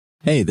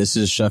Hey, this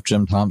is Chef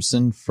Jim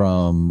Thomson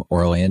from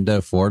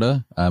Orlando,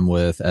 Florida. I'm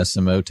with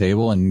SMO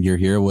Table, and you're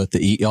here with the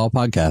Eat Y'all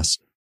podcast.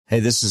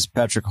 Hey, this is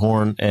Patrick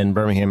Horn in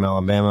Birmingham,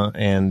 Alabama,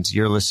 and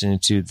you're listening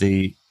to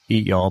the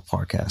Eat Y'all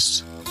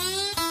podcast.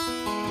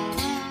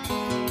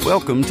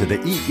 Welcome to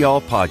the Eat Y'all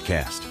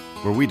podcast,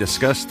 where we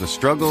discuss the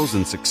struggles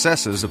and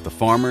successes of the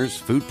farmers,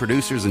 food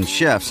producers, and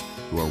chefs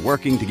who are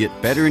working to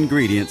get better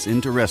ingredients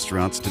into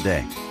restaurants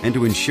today and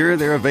to ensure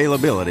their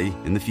availability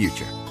in the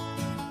future.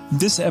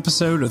 This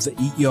episode of the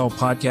Eat Y'all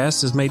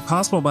podcast is made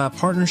possible by a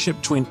partnership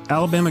between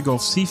Alabama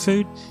Gulf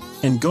Seafood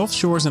and Gulf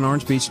Shores and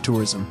Orange Beach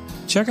Tourism.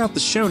 Check out the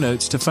show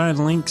notes to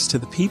find links to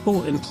the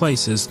people and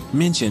places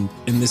mentioned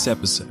in this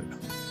episode.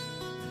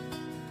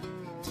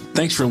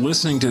 Thanks for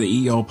listening to the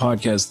Eat Y'all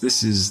podcast.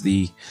 This is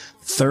the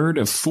third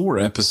of 4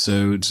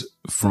 episodes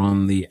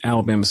from the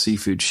Alabama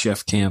Seafood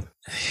Chef Camp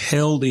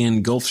held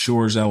in Gulf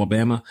Shores,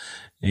 Alabama.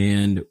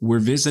 And we're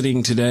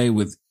visiting today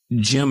with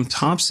Jim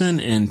Thomson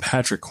and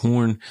Patrick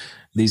Horn.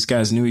 These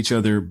guys knew each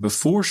other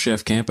before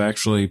Chef Camp.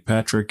 Actually,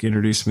 Patrick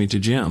introduced me to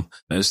Jim,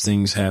 as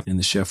things happen in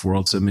the chef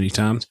world so many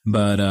times.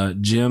 But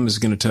Jim is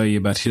going to tell you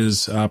about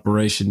his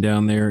operation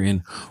down there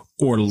in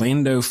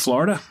Orlando,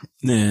 Florida.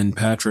 And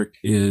Patrick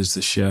is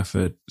the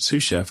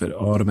sous chef at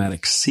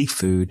Automatic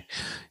Seafood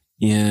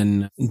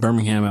in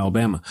Birmingham,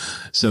 Alabama.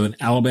 So an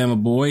Alabama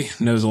boy,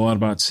 knows a lot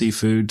about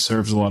seafood,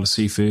 serves a lot of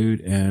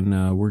seafood,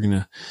 and we're going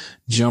to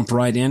jump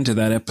right into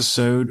that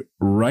episode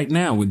right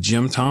now with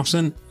Jim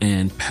Thomson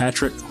and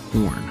Patrick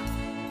Horn.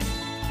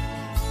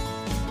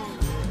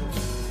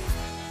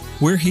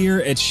 We're here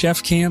at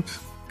Chef Camp.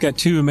 We've got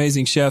 2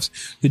 amazing chefs.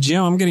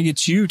 Jim, I'm going to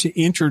get you to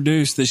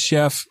introduce the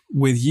chef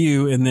with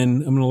you, and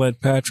then I'm going to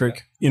let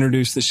Patrick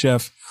introduce the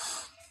chef.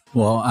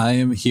 Well, I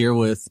am here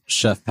with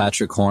Chef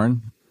Patrick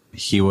Horn.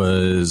 He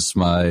was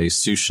my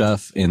sous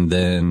chef and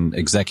then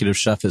executive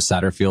chef at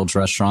Satterfield's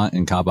restaurant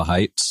in Caba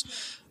Heights.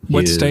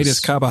 What state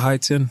is Caba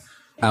Heights in?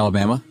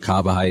 Alabama.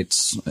 Caba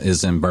Heights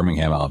is in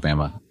Birmingham,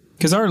 Alabama.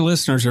 Because our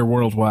listeners are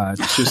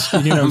worldwide. It's just,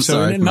 so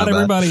sorry, not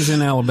everybody's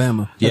in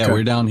Alabama. Yeah, okay.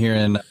 We're down here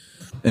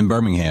in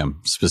Birmingham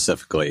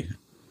specifically.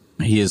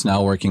 He is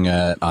now working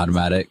at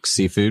Automatic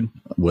Seafood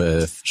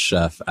with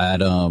Chef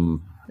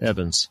Adam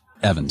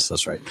Evans,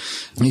 that's right.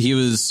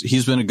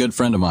 He's been a good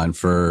friend of mine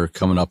for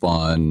coming up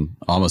on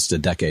almost a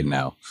decade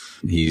now.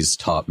 He's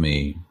taught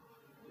me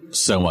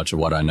so much of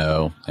what I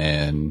know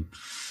and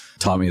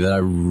taught me that I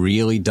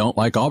really don't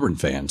like Auburn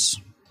fans.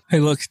 Hey,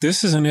 look,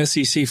 this is an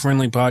SEC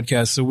friendly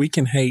podcast, so we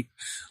can hate.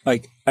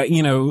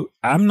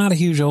 I'm not a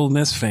huge Ole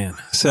Miss fan,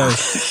 so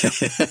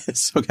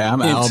it's okay.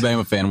 I'm an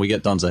Alabama fan. We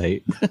get tons of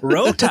hate.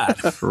 Roll Tide.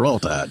 Roll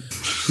Tide.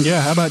 Yeah,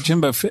 how about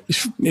Jimbo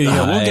Fish?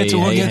 Yeah, we'll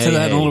get to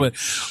that in a little bit.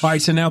 All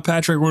right, so now,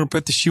 Patrick, we're going to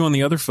put the shoe on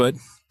the other foot.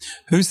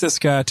 Who's this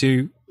guy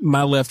to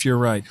my left, your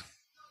right?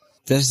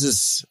 This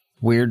is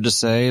weird to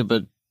say,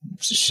 but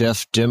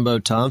Chef Jimbo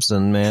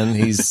Thomson, man,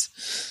 he's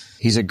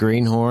a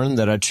greenhorn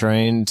that I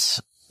trained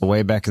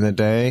way back in the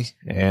day,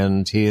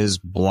 and he has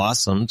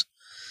blossomed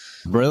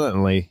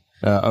brilliantly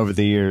over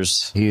the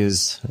years. He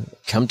has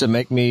come to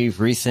make me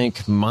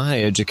rethink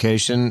my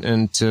education,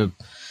 and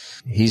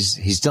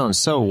he's done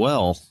so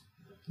well.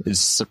 It's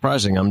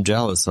surprising. I'm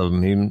jealous of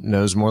him. He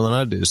knows more than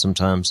I do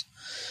sometimes,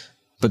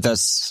 but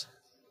that's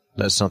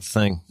not the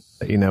thing.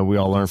 We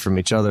all learn from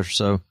each other.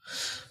 So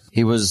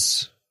he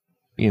was,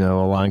 a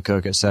line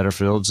cook at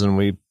Satterfield's, and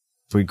we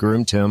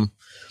groomed him,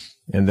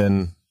 and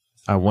then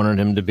I wanted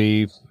him to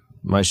be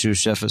my sous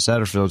chef at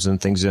Satterfield's,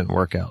 and things didn't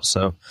work out.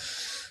 So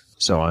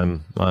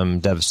I'm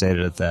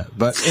devastated at that.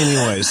 But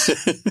anyways,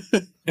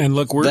 and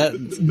look,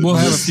 we'll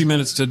have a few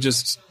minutes to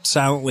just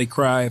silently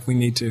cry if we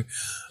need to.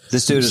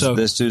 This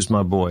dude's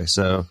my boy.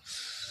 So,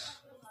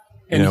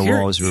 we'll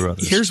always be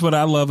brothers. Here's what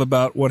I love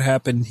about what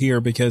happened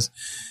here, because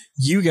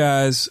you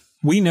guys,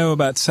 we know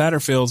about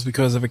Satterfield's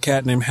because of a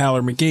cat named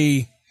Haller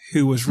McGee,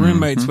 who was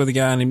roommates with a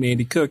guy named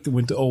Andy Cook that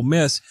went to Ole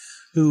Miss,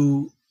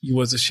 who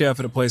was a chef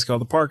at a place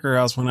called the Parker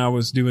House when I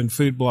was doing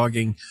food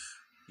blogging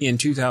in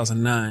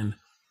 2009.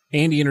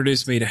 Andy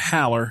introduced me to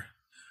Haller,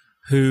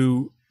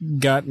 who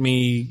got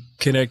me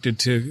connected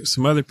to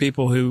some other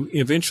people who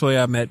eventually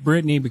I met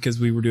Brittany because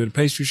we were doing a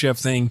pastry chef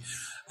thing.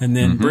 And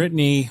then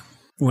Brittany,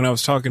 when I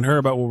was talking to her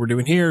about what we're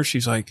doing here,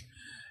 she's like,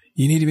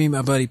 you need to meet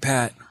my buddy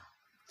Pat.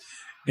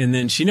 And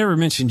then she never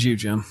mentioned you,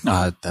 Jim.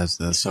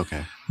 That's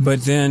okay.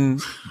 But then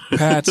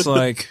Pat's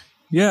like,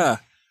 yeah,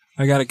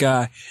 I got a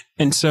guy.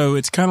 And so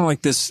it's kind of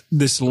like this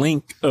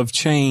link of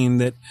chain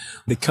that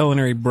the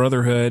Culinary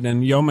Brotherhood,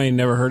 and y'all may have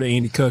never heard of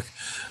Andy Cook.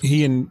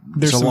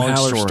 There's some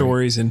Haller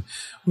stories, and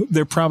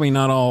they're probably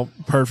not all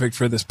perfect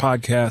for this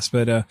podcast,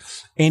 but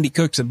Andy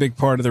Cook's a big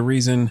part of the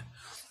reason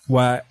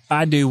why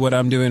I do what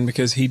I'm doing,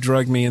 because he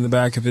drugged me in the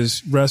back of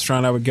his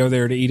restaurant. I would go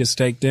there to eat a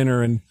steak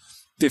dinner, and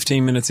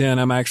 15 minutes in,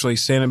 I'm actually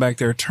standing back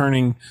there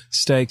turning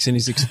steaks, and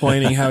he's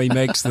explaining how he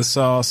makes the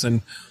sauce,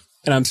 and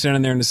I'm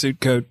standing there in the suit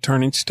coat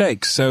turning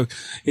steaks. So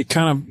it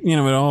kind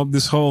of,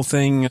 this whole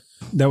thing,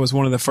 that was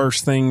one of the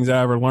first things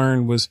I ever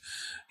learned was,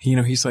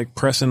 he's like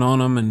pressing on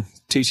them and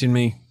teaching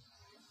me.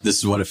 This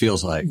is what it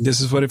feels like.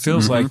 This is what it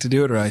feels like to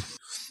do it right.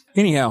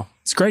 Anyhow,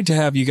 it's great to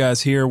have you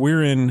guys here.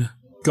 We're in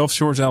Gulf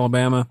Shores,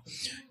 Alabama.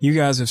 You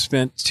guys have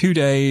spent 2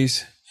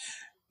 days,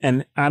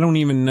 and I don't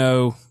even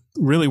know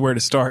really where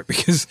to start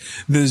because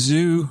the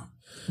zoo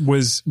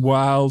was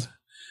wild.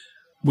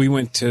 We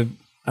went to,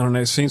 I don't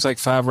know, it seems like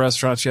 5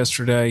 restaurants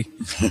yesterday,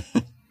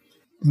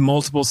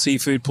 multiple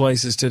seafood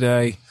places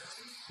today.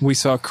 We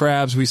saw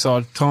crabs, we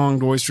saw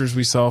tonged oysters,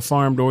 we saw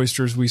farmed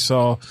oysters, we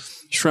saw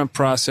shrimp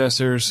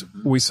processors,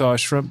 we saw a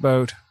shrimp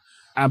boat.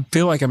 I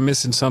feel like I'm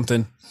missing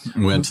something.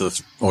 Went to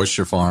the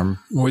oyster farm.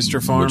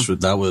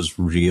 That was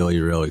really,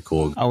 really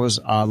cool. I was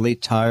oddly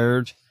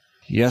tired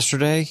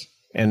yesterday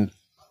and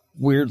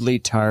weirdly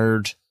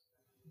tired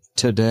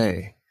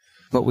today,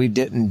 but we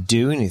didn't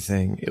do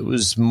anything. It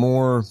was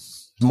more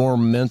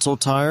mental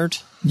tired.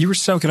 You were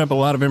soaking up a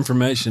lot of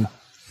information.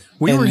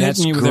 We were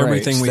hitting you with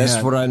everything we had.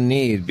 That's what I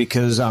need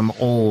because I'm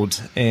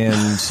old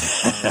and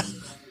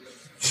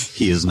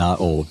he is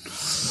not old.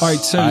 All right,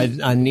 so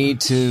I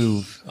need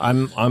to.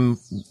 I'm.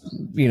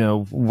 You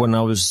know, when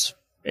I was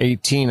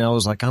 18, I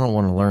was like, I don't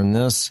want to learn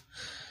this.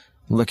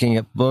 Looking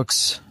at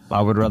books,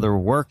 I would rather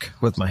work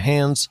with my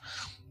hands.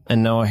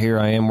 And now here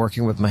I am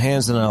working with my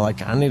hands, and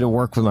I need to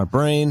work with my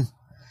brain.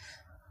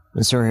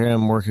 And so here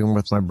I'm working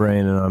with my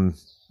brain, and I'm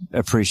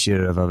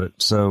appreciative of it.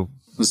 So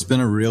it's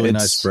been a really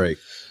nice break.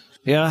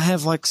 Yeah, I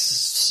have like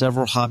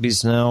several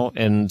hobbies now,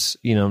 and,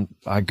 you know,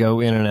 I go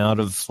in and out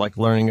of like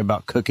learning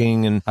about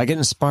cooking, and I get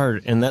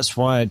inspired, and that's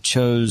why I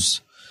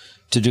chose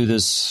to do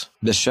this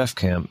chef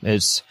camp.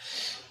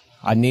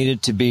 I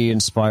needed to be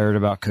inspired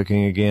about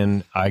cooking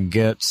again. I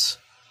get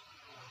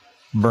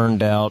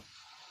burned out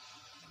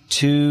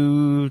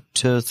 2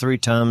 to 3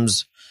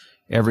 times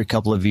every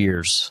couple of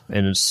years,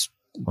 and it's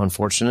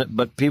unfortunate,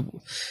 but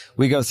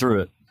we go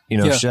through it. You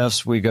know,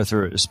 chefs, we go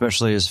through it,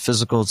 especially as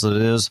physical as it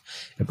is.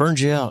 It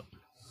burns you out.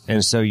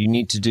 And so you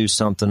need to do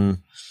something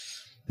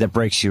that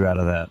breaks you out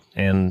of that.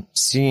 And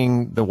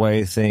seeing the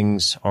way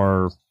things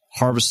are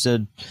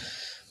harvested,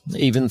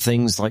 even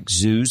things like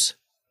zoos,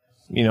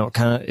 you know,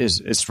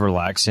 it's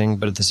relaxing,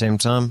 but at the same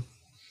time,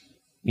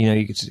 you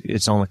know,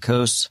 it's on the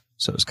coast,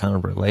 so it's kind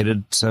of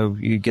related. So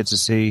you get to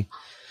see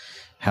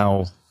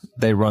how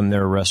they run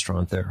their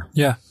restaurant there.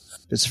 Yeah.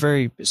 It's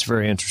very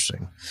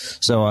interesting.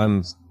 So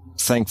I'm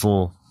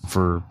thankful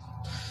for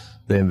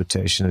the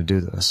invitation to do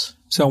this.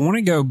 So I want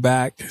to go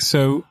back.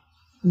 So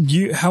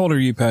how old are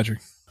you, Patrick?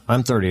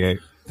 I'm 38.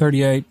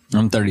 38.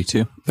 I'm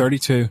 32.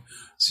 32.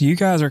 So you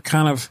guys are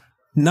kind of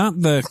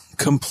not the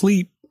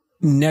complete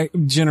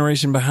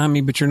generation behind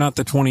me, but you're not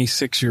the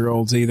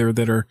 26-year-olds either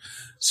that are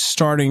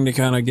starting to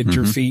kind of get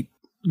your feet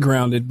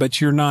grounded, but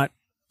you're not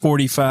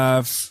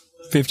 45,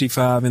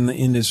 55 in the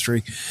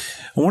industry.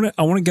 I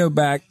want to go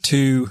back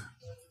to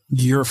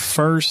your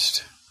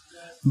first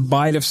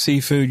bite of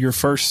seafood, your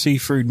first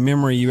seafood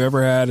memory you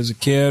ever had as a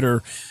kid,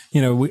 or,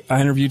 you know,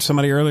 I interviewed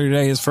somebody earlier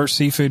today, his first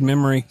seafood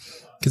memory,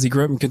 because he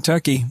grew up in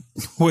Kentucky,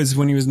 was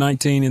when he was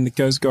 19 in the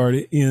Coast Guard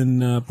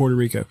in Puerto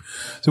Rico.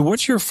 So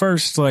what's your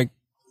first, like,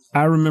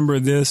 I remember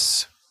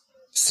this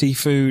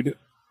seafood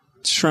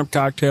shrimp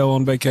cocktail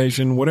on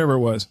vacation, whatever it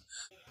was?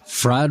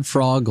 Fried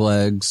frog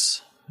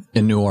legs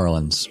in New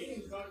Orleans.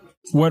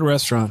 What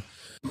restaurant?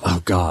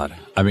 Oh, God.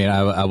 I mean,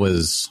 I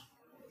was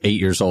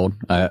 8 years old.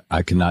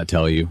 I could not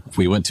tell you.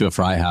 We went to a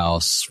fry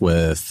house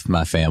with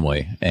my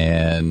family,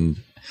 and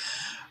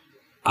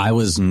I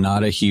was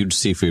not a huge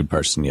seafood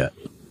person yet.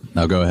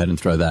 I'll go ahead and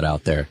throw that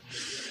out there.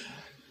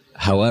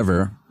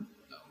 However,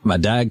 my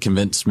dad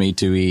convinced me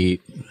to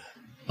eat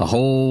a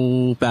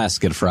whole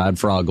basket of fried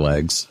frog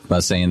legs by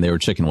saying they were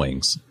chicken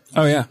wings.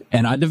 Oh, yeah.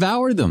 And I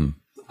devoured them.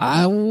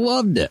 I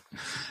loved it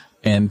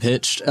and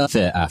pitched a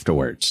fit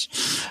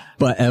afterwards.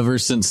 But ever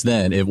since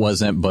then, it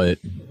wasn't but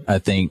I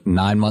think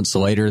 9 months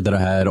later that I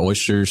had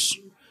oysters.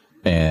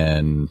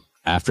 And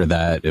after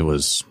that, it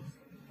was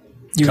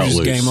you were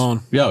just game on.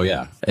 Oh,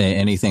 yeah.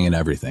 Anything and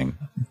everything.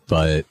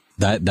 But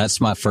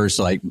that's my first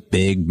like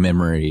big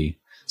memory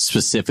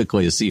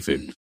specifically of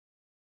seafood.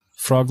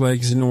 Frog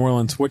legs in New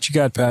Orleans. What you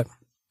got, Pat?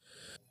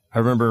 I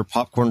remember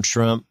popcorn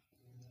shrimp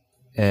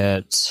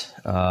at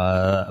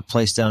a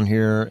place down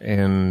here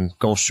in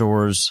Gulf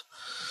Shores.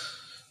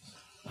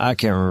 I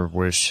can't remember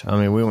which. I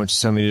mean, we went to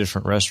so many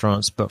different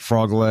restaurants, but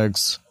frog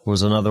legs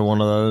was another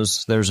one of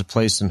those. There's a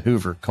place in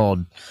Hoover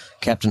called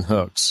Captain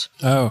Hook's.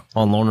 Oh.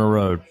 On Lorna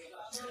Road.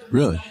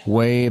 Really?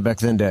 Way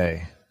back in the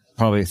day.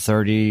 Probably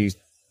 30.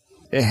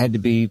 It had to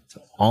be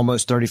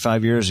almost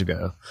 35 years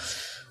ago.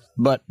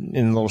 But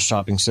in a little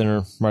shopping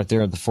center right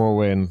there at the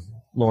four-way in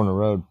Lorna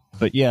Road.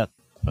 But yeah,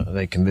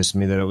 they convinced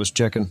me that it was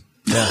chicken.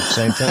 Yeah,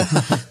 same thing.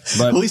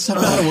 But at least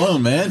I'm not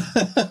alone, man.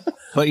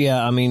 But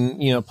yeah, I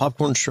mean, you know,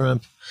 popcorn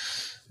shrimp.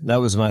 That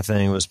was my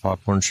thing, was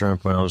popcorn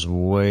shrimp when I was a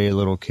way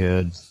little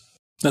kid.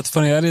 That's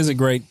funny. That is a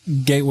great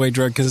gateway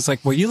drug because it's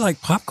like, well, you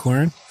like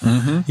popcorn, you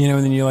know,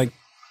 and then you like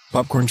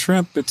popcorn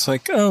shrimp. It's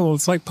like, oh, well,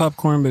 it's like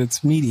popcorn, but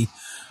it's meaty.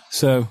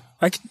 So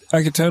I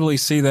could totally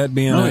see that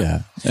being. Oh,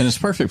 yeah. And it's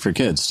perfect for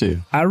kids,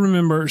 too. I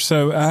remember,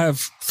 so I have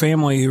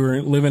family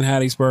who live in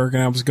Hattiesburg,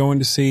 and I was going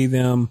to see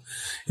them,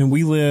 and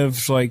we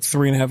lived like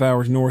 3.5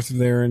 hours north of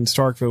there in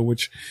Starkville,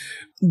 which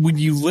when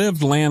you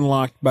lived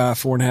landlocked by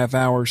 4.5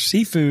 hours,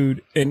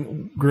 seafood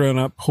and growing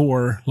up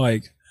poor,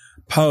 like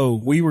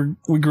po, we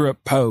grew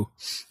up po.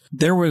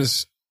 There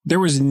was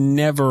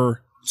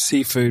never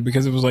seafood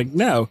because it was like,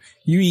 no,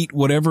 you eat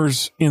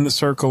whatever's in the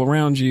circle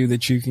around you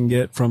that you can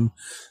get from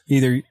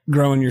either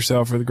growing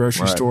yourself or the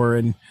grocery store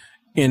and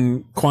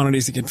in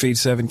quantities that can feed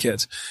 7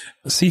 kids.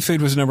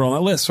 Seafood was never on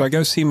that list. So I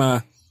go see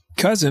my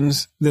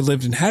cousins that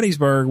lived in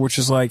Hattiesburg, which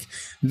is like,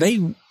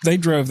 they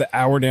drove the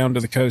hour down to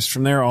the coast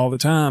from there all the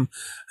time.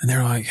 And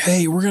they're like,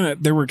 hey,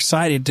 they were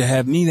excited to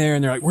have me there.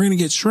 And they're like, we're going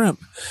to get shrimp.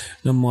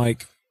 And I'm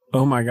like,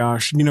 oh my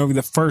gosh,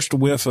 the first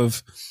whiff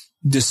of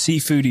the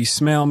seafoody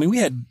smell. I mean, we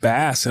had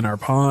bass in our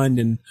pond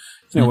and,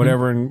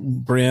 whatever,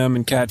 and brim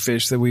and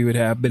catfish that we would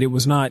have, but it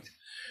was not,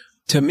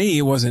 to me,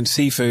 it wasn't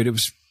seafood. It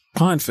was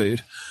pond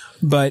food.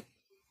 But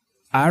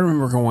I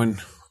remember going,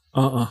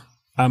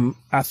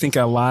 I think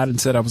I lied and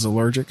said I was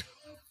allergic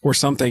or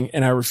something,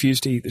 and I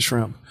refused to eat the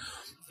shrimp.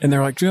 And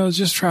they're like, Joe,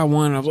 just try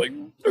one. And I was like,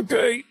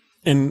 okay.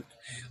 And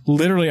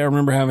literally, I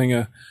remember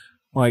having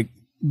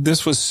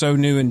this was so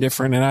new and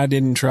different, and I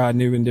didn't try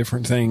new and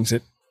different things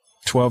at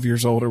 12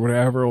 years old or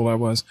whatever old I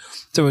was.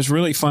 So it was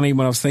really funny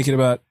when I was thinking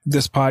about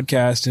this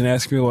podcast and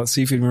asking people about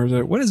seafood. I was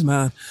like, what is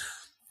mine?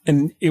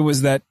 And it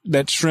was that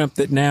shrimp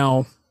that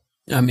now,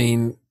 I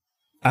mean,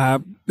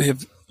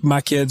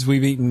 my kids,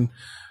 we've eaten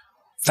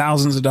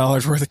thousands of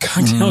dollars worth of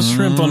cocktail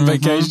shrimp on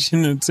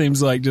vacation. And it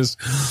seems like just,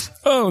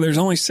 there's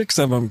only 6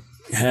 of them.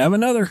 Have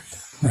another.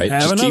 Right.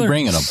 Just keep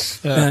bringing them.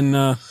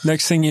 And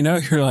next thing you know,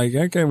 you're like,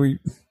 okay, we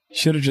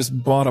should have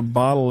just bought a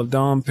bottle of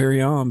Dom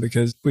Perignon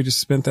because we just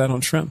spent that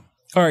on shrimp.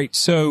 All right.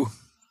 So,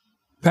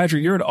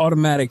 Patrick, you're at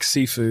Automatic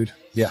Seafood.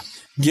 Yeah.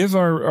 Give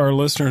our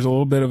listeners a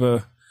little bit of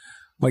a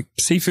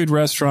seafood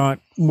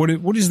restaurant.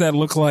 What does that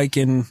look like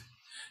in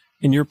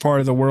your part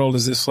of the world?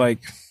 Is this like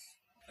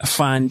a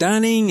fine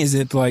dining? Is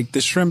it like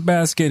the shrimp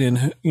basket?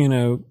 And,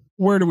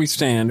 where do we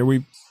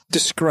stand?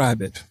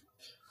 Describe it.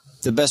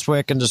 The best way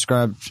I can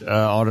describe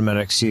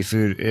Automatic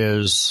Seafood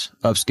is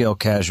upscale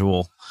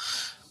casual.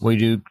 We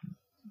do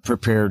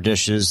prepare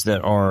dishes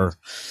that are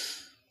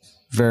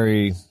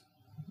very,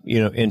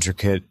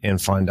 intricate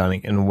and fine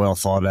dining and well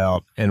thought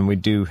out. And we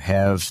do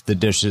have the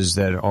dishes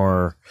that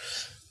are,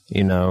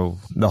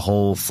 the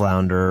whole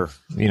flounder,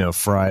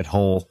 fried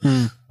whole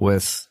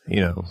with,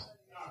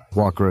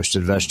 wok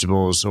roasted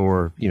vegetables,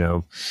 or,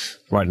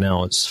 right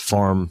now it's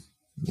farm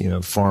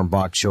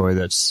bok choy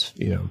that's,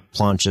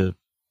 plancha,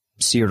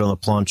 seared on the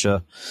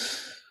plancha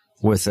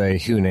with a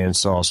Hunan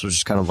sauce, which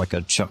is kind of like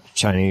a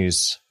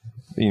Chinese,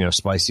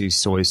 spicy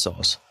soy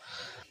sauce.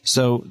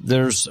 So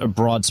there's a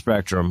broad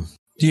spectrum.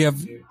 Do you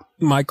have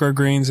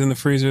microgreens in the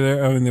freezer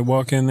there? Oh, in the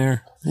walk-in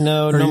there?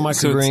 No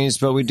microgreens,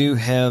 but we do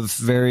have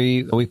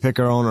we pick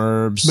our own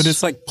herbs. But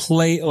it's like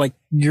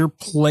you're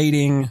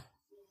plating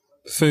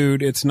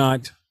food. It's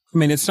not,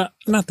 it's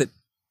not that,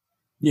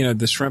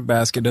 the shrimp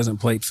basket doesn't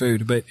plate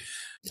food, but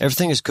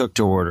everything is cooked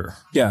to order.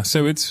 Yeah.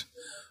 So it's,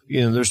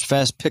 there's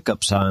fast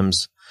pickup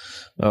times.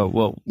 In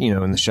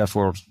the chef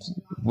world,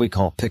 we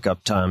call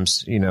pickup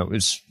times,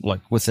 it's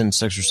like within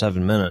 6 or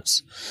 7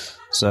 minutes.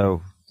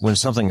 So when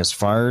something is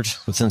fired,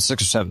 within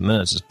 6 or 7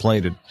 minutes, it's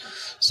plated.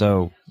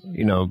 So,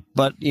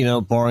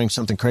 barring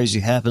something crazy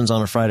happens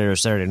on a Friday or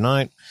Saturday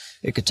night,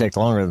 it could take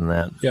longer than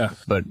that. Yeah.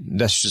 But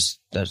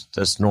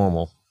that's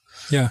normal.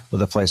 Yeah.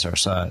 With a place our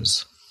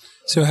size.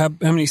 So how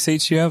many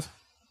seats do you have?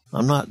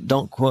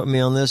 Don't quote me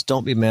on this.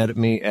 Don't be mad at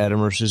me,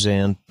 Adam or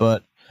Suzanne,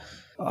 but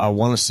I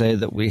want to say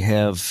that we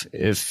have,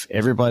 if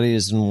everybody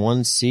is in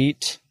one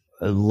seat,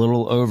 a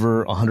little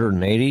over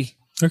 180.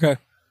 Okay.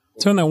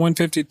 So in that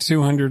 150 to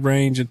 200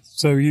 range.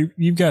 So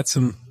you've got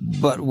some.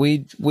 But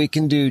we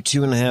can do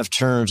 2.5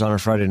 turns on a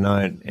Friday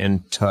night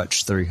and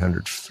touch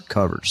 300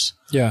 covers.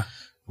 Yeah.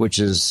 Which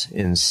is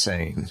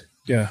insane.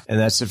 Yeah. And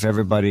that's if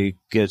everybody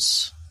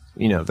gets,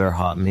 their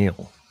hot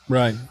meal.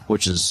 Right.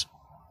 Which is,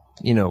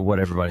 what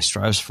everybody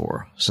strives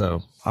for.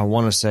 So I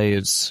want to say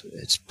it's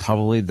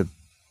probably the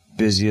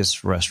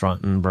busiest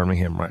restaurant in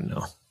Birmingham right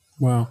now.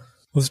 Wow.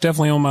 Well, it's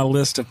definitely on my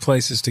list of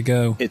places to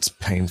go. It's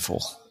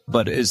painful,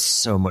 but it's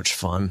so much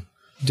fun.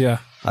 Yeah.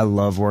 I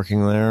love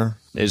working there.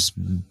 It's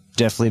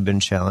definitely been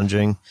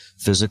challenging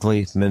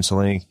physically,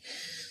 mentally,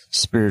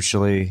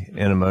 spiritually,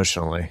 and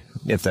emotionally,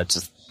 if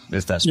that's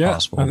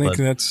possible. I think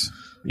that's...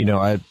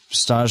 I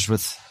staged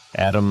with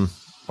Adam,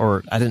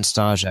 or I didn't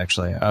stage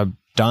actually. I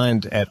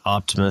dined at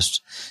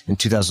Optimist in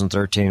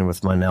 2013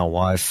 with my now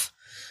wife.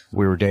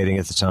 We were dating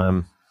at the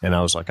time. And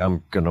I was like,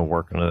 I'm going to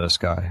work under this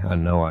guy. I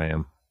know I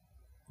am.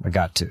 I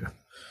got to.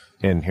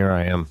 And here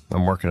I am.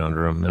 I'm working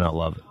under him, and I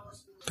love it.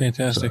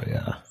 Fantastic. So,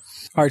 yeah.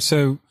 All right.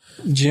 So,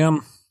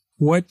 Jim,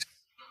 what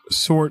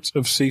sorts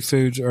of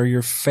seafoods are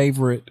your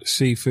favorite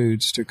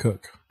seafoods to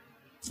cook?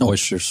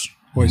 Oysters.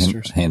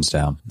 Hands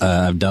down.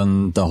 I've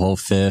done the whole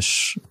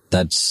fish.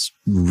 That's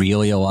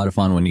really a lot of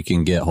fun when you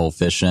can get whole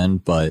fish in,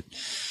 but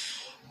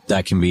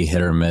that can be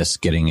hit or miss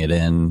getting it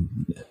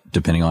in,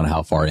 depending on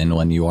how far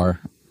inland you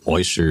are.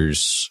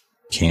 Oysters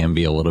can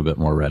be a little bit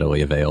more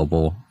readily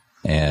available.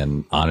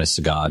 And honest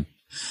to God,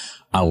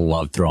 I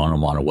love throwing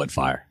them on a wood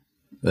fire.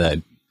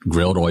 That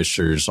grilled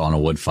oysters on a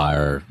wood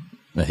fire,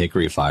 a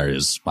hickory fire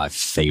is my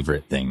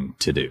favorite thing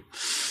to do.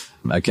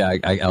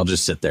 I'll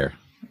just sit there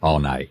all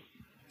night.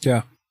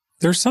 Yeah.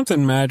 There's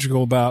something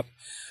magical about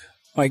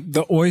like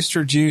the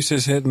oyster juice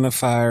is hitting the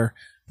fire,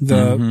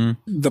 the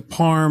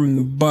parm and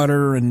the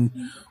butter and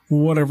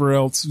whatever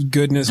else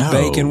goodness,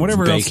 bacon,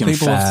 whatever bacon, else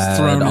people have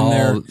thrown in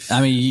there.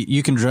 I mean,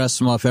 you can dress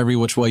them up every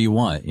which way you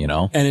want, you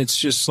know? And it's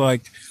just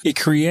like, it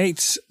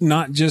creates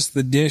not just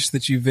the dish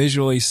that you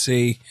visually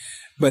see,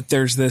 but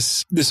there's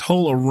this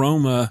whole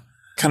aroma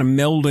kind of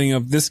melding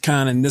of this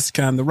kind and this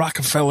kind, the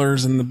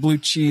Rockefellers and the blue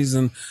cheese.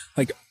 And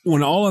like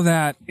when all of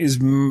that is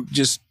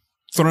just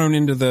thrown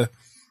into the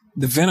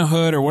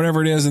Vinahood or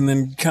whatever it is, and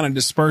then kind of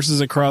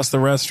disperses across the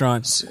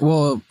restaurants.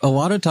 Well, a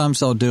lot of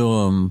times I'll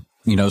do them,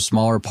 you know,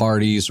 smaller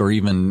parties or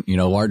even, you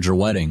know, larger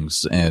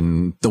weddings.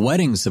 And the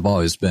weddings have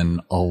always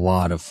been a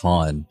lot of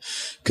fun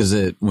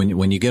because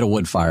when you get a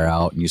wood fire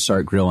out and you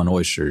start grilling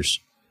oysters,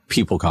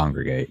 people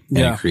congregate and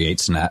it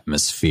creates an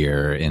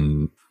atmosphere,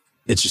 and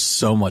it's just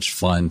so much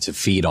fun to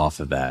feed off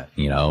of that,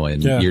 you know,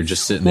 and you're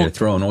just sitting there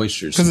throwing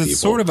oysters to people. Because it's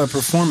sort of a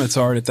performance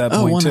art at that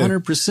point,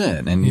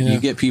 100%. And you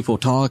get people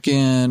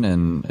talking,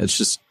 and it's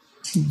just,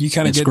 you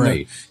kind of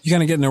great. You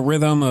kind of get in a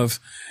rhythm of,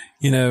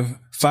 you know,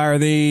 fire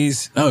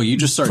these. Oh, you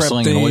just start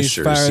slinging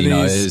oysters, you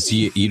know,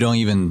 you don't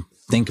even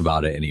think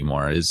about it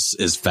anymore.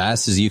 As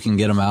fast as you can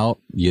get them out,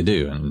 you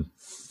do. And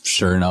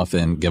sure enough,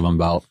 and give them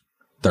about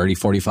 30,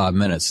 45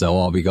 minutes, they'll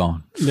all be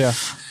gone. Yeah.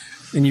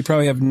 And you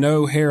probably have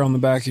no hair on the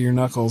back of your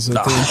knuckles.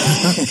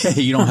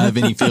 You don't have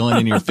any feeling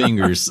in your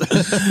fingers.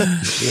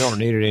 You don't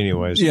need it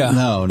anyways. Yeah.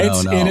 No.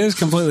 It is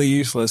completely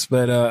useless.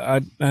 But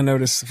I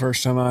noticed the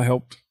first time I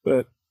helped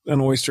at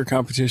an oyster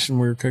competition,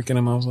 we were cooking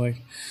them, I was like,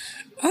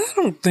 I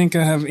don't think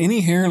I have any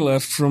hair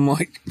left from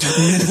like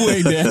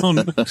midway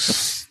down.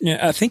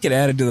 Yeah, I think it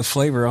added to the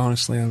flavor,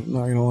 honestly. I'm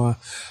not going to lie.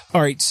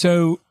 All right.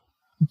 So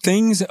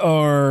things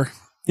are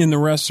in the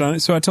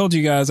restaurant. So I told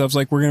you guys, I was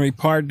like, we're going to be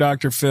part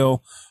Dr.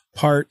 Phil,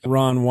 part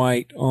Ron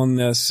White on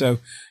this. So,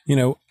 you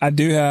know, I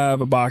do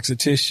have a box of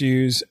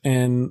tissues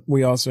and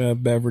we also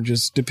have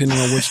beverages depending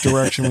on which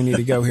direction we need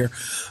to go here.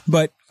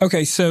 But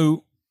okay.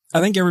 So I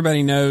think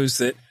everybody knows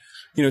that,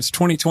 you know, it's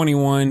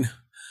 2021.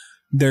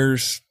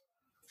 There's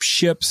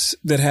ships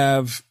that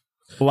have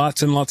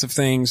lots and lots of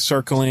things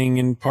circling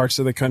in parts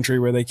of the country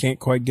where they can't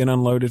quite get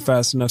unloaded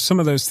fast enough. Some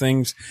of those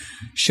things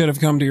should have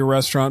come to your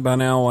restaurant by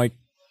now, like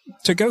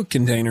to-go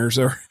containers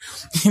or,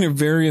 you know,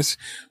 various,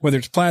 whether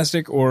it's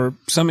plastic or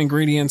some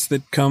ingredients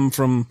that come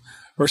from,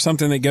 or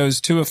something that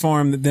goes to a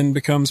farm that then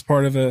becomes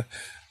part of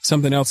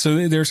something else.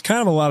 So there's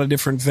kind of a lot of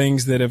different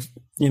things that have,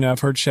 you know,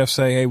 I've heard chefs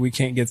say, hey, we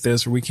can't get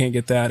this or we can't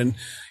get that. And,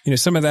 you know,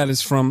 some of that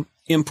is from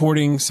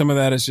importing. Some of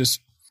that is just,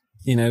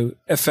 you know,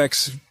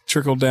 effects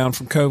trickled down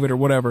from COVID or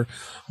whatever.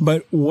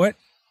 But what,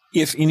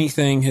 if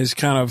anything, has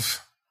kind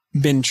of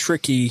been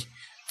tricky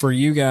for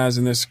you guys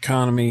in this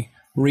economy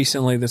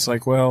recently that's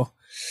like, well,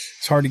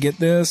 it's hard to get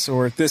this,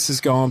 or this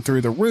has gone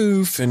through the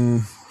roof?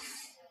 And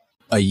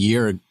a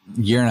year and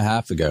a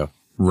half ago,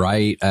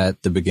 right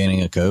at the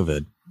beginning of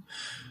COVID,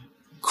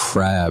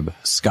 crab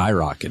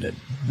skyrocketed.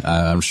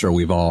 I'm sure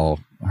we've all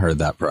heard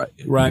that, right?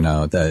 You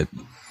know, that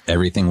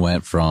everything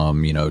went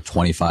from, you know,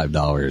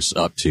 $25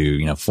 up to,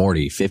 you know,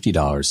 $40,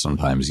 $50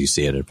 sometimes you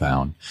see it at a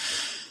pound.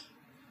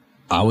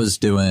 I was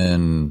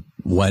doing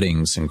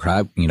weddings and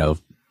crab, you know,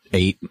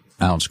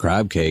 8-ounce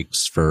crab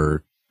cakes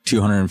for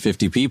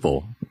 250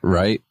 people,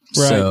 right?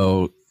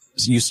 So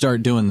you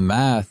start doing the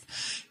math,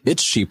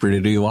 it's cheaper to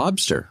do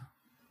lobster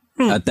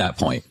at that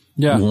point.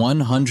 Yeah.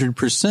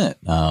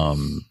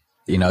 100%.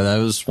 You know, that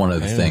was one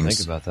of the things.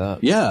 Think about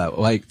that. Yeah.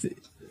 Like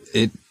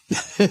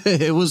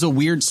it was a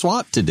weird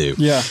swap to do.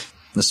 Yeah.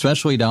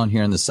 Especially down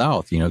here in the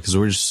South, you know, because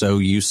we're just so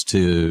used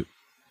to,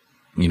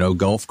 you know,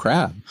 Gulf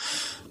crab.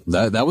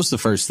 That was the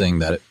first thing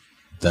that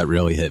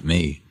really hit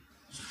me.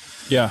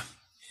 Yeah.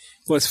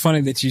 Well, it's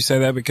funny that you say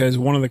that because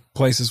one of the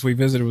places we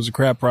visited was a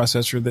crab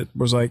processor that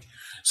was like,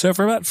 so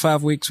for about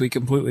 5 weeks, we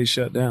completely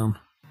shut down.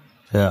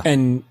 Yeah.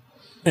 And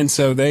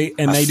so they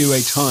do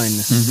a ton.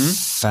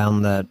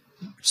 Found that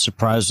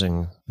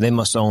surprising. They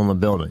must own the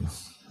building.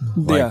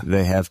 Like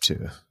they have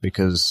to,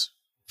 because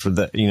for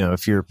that, you know,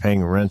 if you're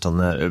paying rent on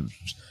that,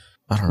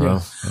 I don't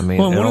know. I mean,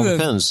 it all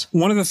depends.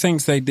 One of the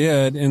things they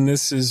did, and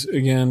this is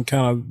again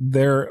kind of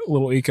their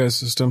little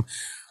ecosystem,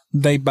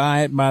 they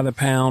buy it by the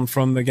pound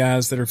from the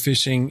guys that are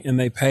fishing, and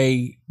they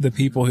pay the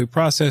people who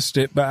processed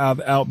it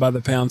out by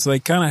the pound. So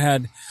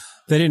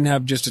they didn't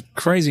have just a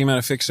crazy amount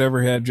of fixed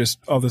overhead, just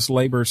all this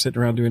labor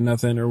sitting around doing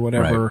nothing or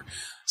whatever. Right.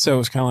 So it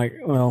was kind of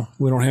like, well,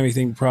 we don't have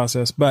anything to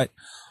process, but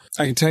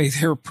I can tell you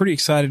they were pretty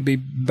excited to be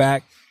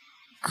back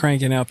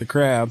cranking out the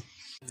crab.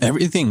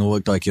 Everything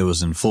looked like it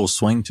was in full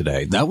swing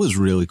today. That was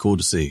really cool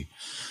to see.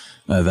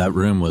 That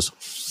room was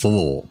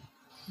full,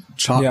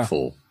 chock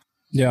full.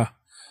 Yeah.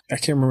 I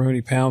can't remember how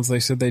many pounds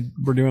they said they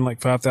were doing, like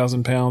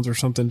 5,000 pounds or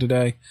something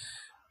today.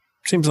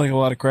 Seems like a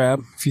lot of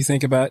crab. If you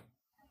think about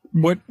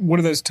what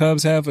do those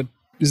tubs have?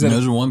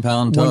 Those are 1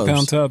 pound tubs. 1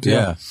 pound tubs.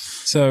 Yeah.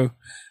 So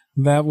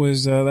that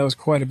was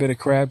quite a bit of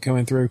crab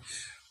coming through.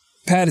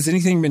 Pat, has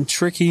anything been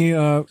tricky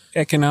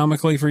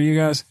economically for you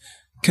guys?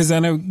 Because I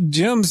know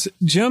Jim's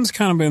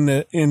kind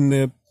of in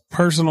the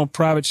personal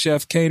private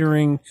chef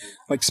catering,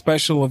 like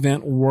special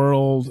event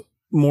world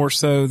more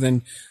so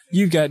than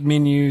you've got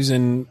menus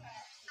and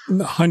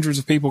hundreds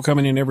of people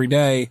coming in every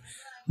day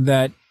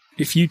that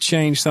if you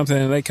change something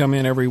and they come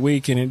in every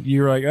week and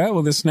you're like, oh,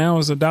 well, this now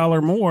is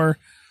 $1 more.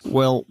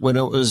 Well, when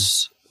it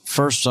was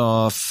first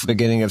off,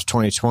 beginning of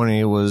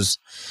 2020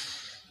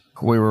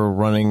 we were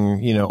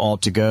running, all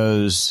to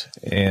goes,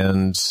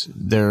 and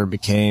there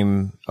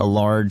became a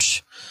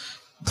large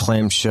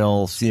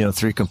clamshell,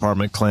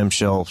 3-compartment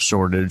clamshell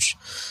shortage.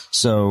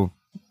 So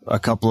a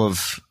couple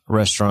of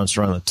restaurants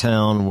around the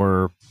town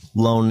were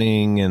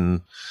loaning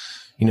and,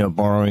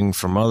 borrowing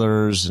from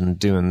others and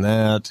doing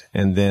that.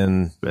 And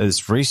then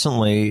as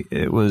recently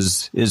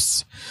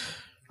it's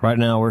right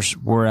now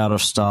we're out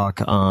of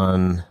stock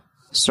on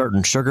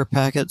certain sugar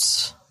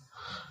packets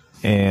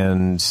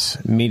and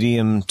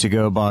medium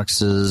to-go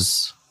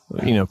boxes,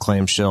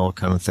 clamshell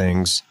kind of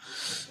things,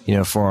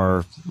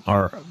 for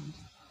our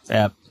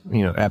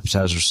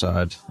appetizer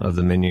side of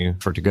the menu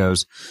for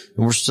to-goes.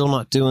 And we're still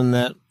not doing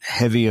that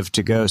heavy of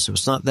to-go, so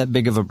it's not that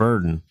big of a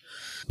burden.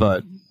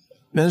 But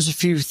there's a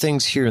few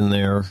things here and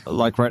there.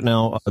 Like right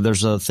now,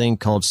 there's a thing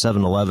called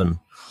 7-Eleven,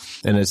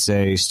 and it's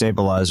a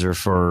stabilizer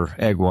for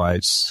egg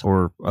whites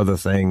or other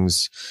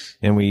things.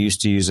 And we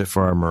used to use it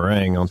for our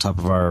meringue on top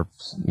of our,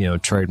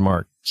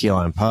 trademark key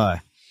lime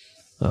pie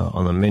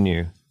on the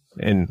menu.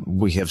 And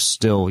we have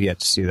still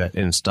yet to see that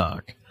in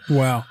stock.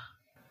 Wow.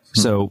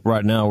 So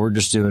right now we're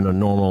just doing a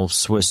normal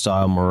Swiss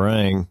style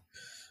meringue,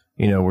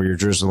 where you're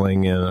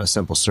drizzling in a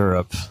simple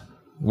syrup,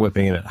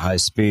 whipping it at high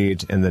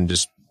speed, and then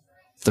just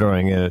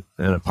throwing it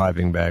in a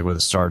piping bag with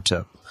a star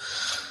tip,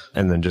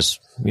 and then just,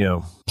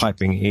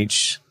 piping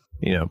each,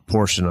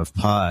 portion of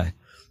pie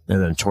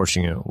and then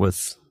torching it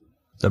with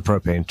the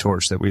propane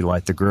torch that we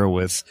light the grill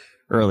with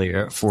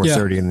earlier at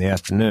 4:30 in the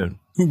afternoon.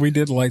 We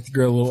did light the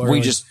grill a little early.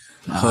 We just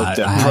hope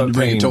that I had to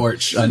bring a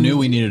torch. I knew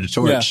we needed a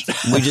torch. Yeah.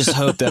 We just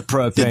hope that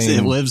propane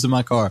it lives in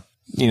my car.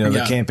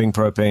 The camping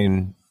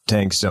propane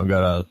tanks don't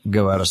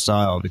go out of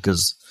style,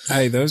 because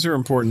hey, those are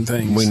important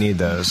things. We need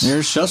those.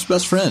 They're chef's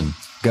best friend.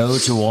 Go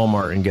to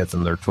Walmart and get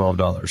them. They're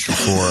 $12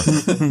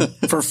 for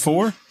 4. For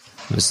 4?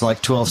 It's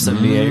like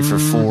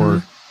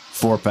 $12.78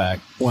 for 4-pack.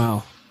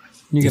 Wow.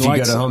 If you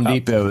go to Home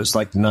Depot, it's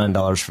like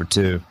 $9 for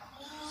 2.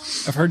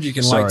 I've heard you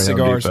can light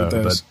cigars Depot,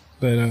 with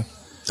those.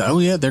 Oh,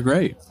 yeah, they're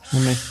great. I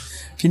mean,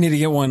 if you need to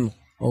get one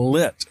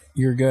lit,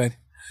 you're good.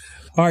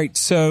 All right,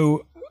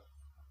 so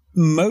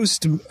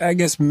most, I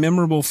guess,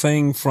 memorable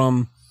thing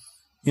from,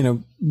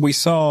 we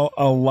saw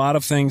a lot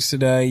of things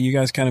today. You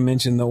guys kind of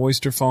mentioned the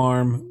oyster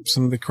farm,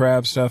 some of the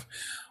crab stuff.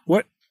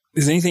 What,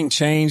 has anything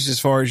changed as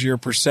far as your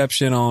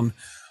perception on,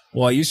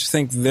 well, I used to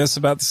think this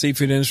about the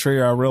seafood industry,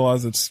 or I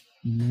realize it's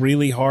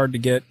really hard to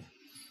get,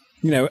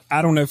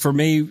 I don't know, for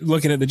me,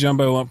 looking at the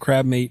jumbo lump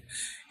crab meat,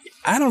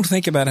 I don't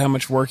think about how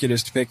much work it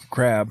is to pick a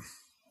crab.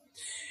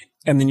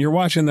 And then you're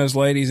watching those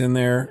ladies in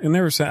there, and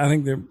there were, I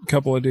think there were a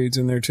couple of dudes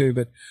in there too,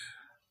 but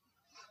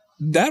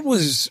that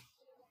was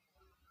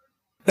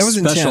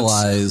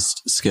specialized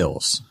intense.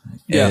 Skills.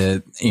 Yeah.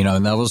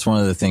 And that was one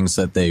of the things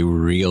that they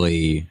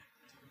really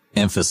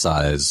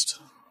emphasized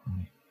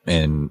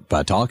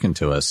by talking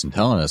to us and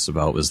telling us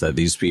about, was that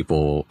these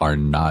people are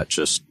not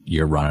just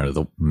your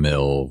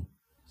run-of-the-mill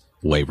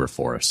labor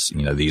force.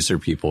 These are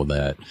people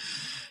that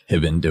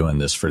have been doing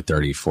this for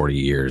 30, 40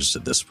 years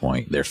at this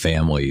point. Their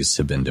families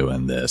have been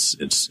doing this.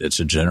 It's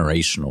a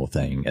generational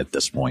thing at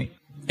this point,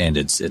 and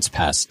it's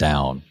passed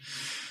down.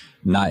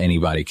 Not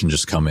anybody can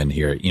just come in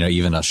here.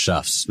 Even us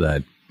chefs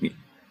that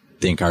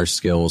think our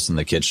skills in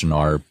the kitchen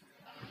are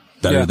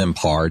better than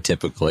par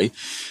typically,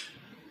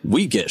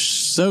 we get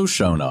so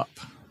shown up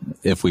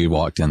if we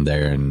walked in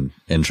there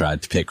and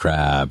tried to pick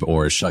crab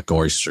or shuck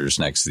oysters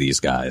next to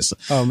these guys.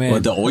 Oh, man.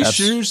 But the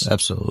oysters,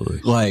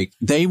 absolutely. Like,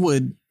 they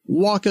would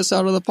walk us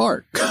out of the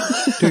park.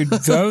 Dude,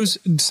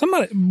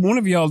 one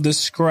of y'all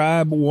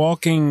describe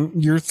walking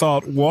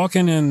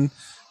into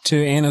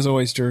Anna's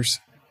Oysters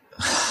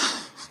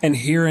and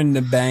hearing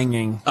the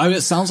banging. I mean,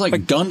 it sounds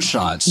like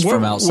gunshots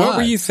from outside. What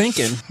were you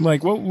thinking?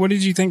 Like, what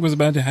did you think was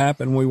about to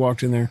happen when we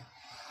walked in there?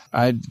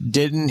 I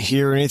didn't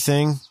hear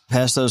anything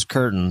past those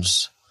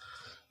curtains,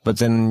 but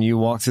then you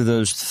walk through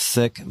those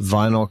thick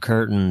vinyl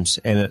curtains,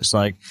 and it's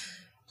like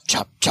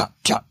chop, chop,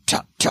 chop,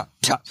 chop, chop,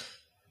 chop.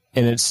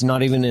 And it's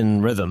not even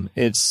in rhythm.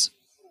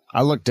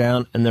 I look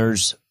down, and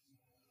there's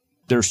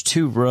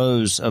 2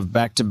 rows of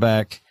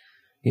back-to-back,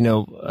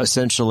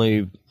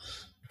 essentially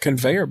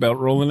conveyor belt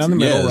rolling down the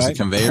middle, right?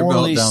 Conveyor belt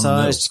poorly down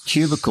sized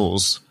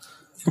cubicles.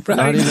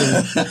 Right.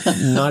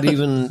 Not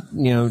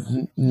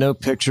even, no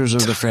pictures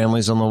of the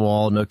families on the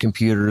wall, no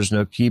computers,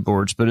 no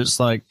keyboards, but it's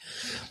like,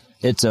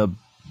 it's a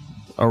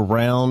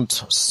round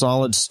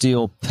solid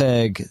steel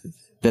peg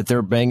that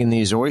they're banging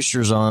these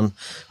oysters on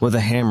with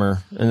a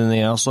hammer. And then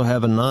they also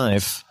have a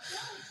knife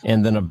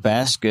and then a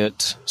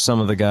basket, some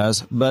of the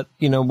guys. But,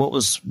 what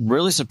was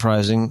really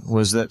surprising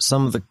was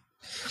that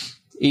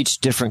each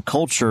different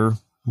culture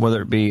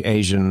whether it be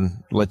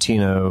Asian,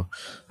 Latino,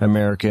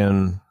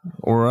 American,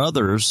 or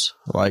others,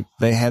 like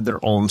they had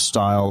their own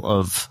style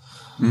of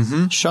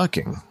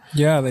shucking.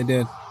 Yeah, they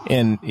did.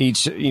 And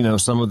each,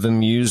 some of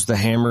them used the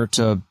hammer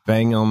to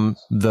bang on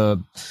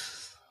the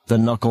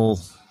knuckle.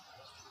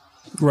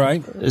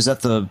 Right. Is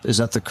that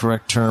the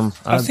correct term?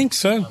 I think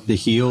so. The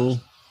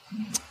heel.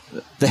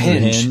 The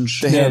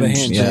hinge. The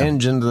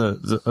hinge into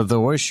the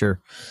oyster.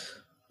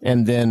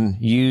 And then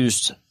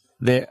used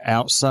the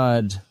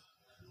outside,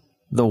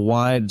 the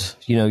wide,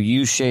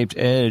 U-shaped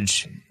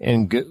edge,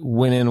 and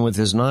went in with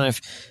his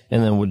knife,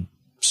 and then would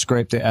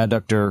scrape the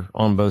adductor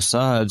on both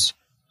sides,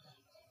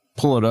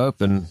 pull it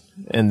open,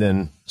 and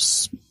then,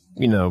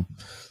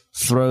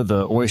 throw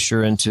the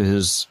oyster into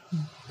his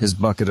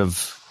bucket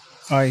of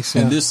ice.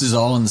 And this is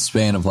all in the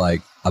span of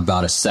like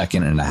about a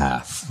second and a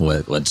half.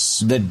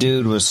 The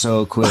dude was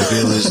so quick.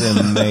 It was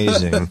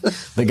amazing.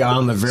 The guy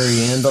on the very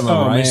end on the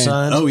right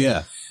side. Oh,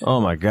 yeah. Oh,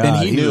 my God. And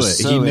he knew it.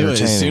 So he knew it.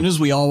 As soon as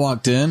we all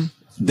walked in,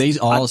 they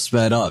all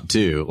sped up,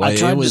 too. Like,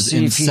 it was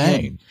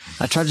insane.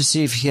 I tried to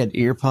see if he had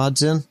ear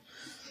pods in.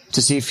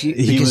 To see if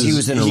he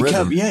was in a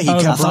rhythm. He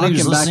kept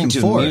rocking back and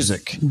forth.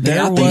 Music.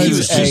 I think he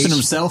was keeping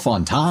himself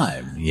on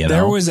time.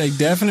 There was a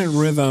definite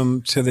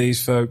rhythm to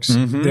these folks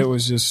that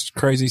was just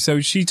crazy. So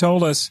she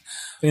told us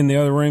in the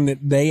other room that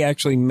they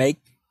actually make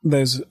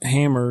those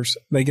hammers.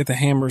 They get the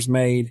hammers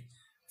made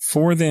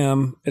for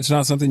them. It's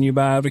not something you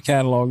buy out of a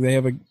catalog. They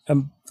have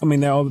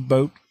they're all the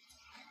boat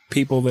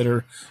people that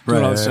are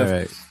doing all this stuff.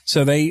 Right.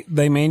 So they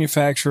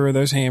manufacture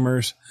those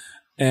hammers,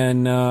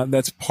 and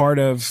that's part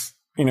of.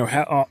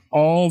 How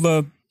all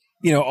that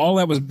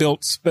was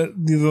built,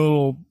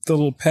 the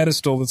little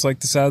pedestal that's like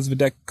the size of a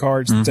deck of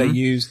cards that they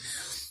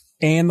use,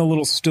 and the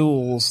little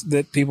stools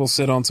that people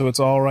sit on. So it's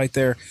all right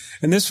there.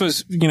 And this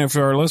was,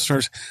 for our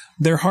listeners,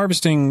 they're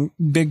harvesting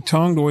big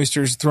tongued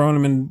oysters, throwing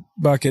them in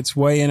buckets,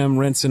 weighing them,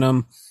 rinsing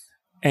them,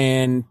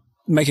 and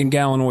making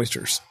gallon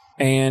oysters.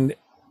 And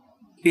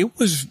it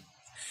was,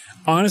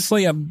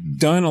 honestly, I've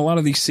done a lot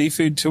of these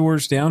seafood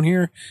tours down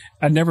here.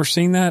 I'd never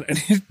seen that.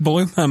 And it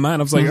blew my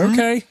mind. I was like,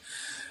 okay.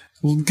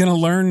 I'm going to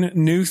learn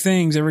new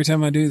things every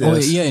time I do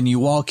this. Oh, yeah, and you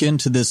walk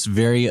into this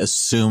very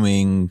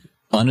unassuming,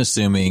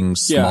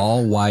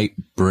 small white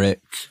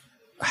brick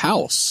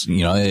house.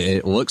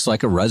 It looks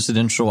like a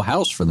residential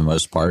house for the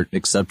most part,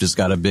 except it's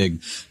got a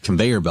big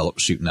conveyor belt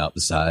shooting out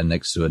the side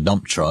next to a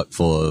dump truck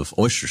full of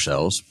oyster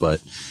shells.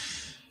 But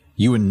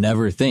you would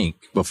never think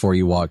before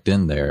you walked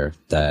in there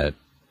that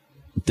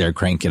they're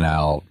cranking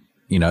out,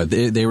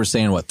 they were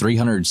saying,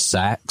 300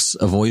 sacks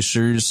of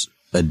oysters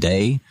a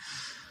day?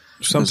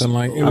 Something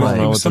like it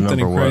was something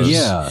crazy.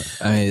 Yeah.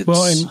 And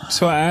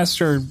so I asked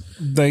her,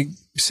 they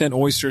sent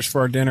oysters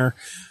for our dinner.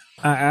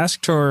 I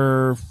asked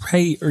her,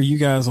 hey, are you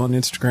guys on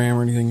Instagram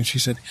or anything? And she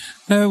said,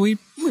 no,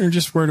 we're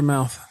just word of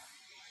mouth.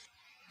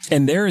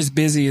 And they're as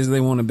busy as they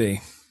want to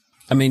be.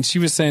 She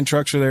was saying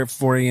trucks are there at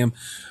 4 a.m.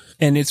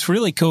 And it's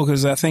really cool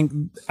because I think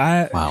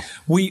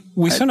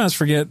we sometimes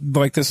forget,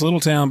 like, this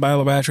little town,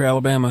 Ballabatra,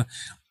 Alabama,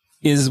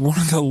 is one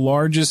of the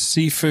largest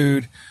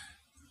seafood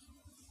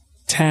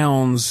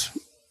towns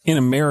in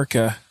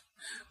America,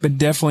 but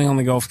definitely on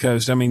the Gulf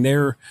Coast.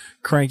 They're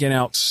cranking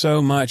out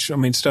so much.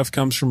 Stuff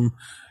comes from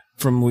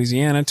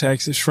Louisiana,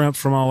 Texas, shrimp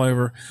from all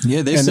over.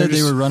 Yeah, they said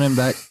they were running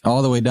back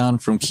all the way down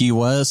from Key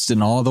West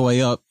and all the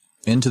way up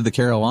into the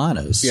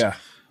Carolinas. Yeah.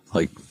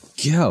 Like,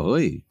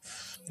 golly.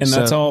 And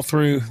that's all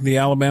through the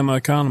Alabama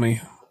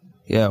economy.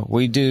 Yeah,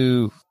 we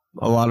do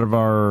a lot of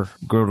our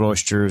grilled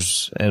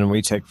oysters, and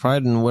we take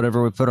pride in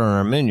whatever we put on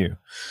our menu.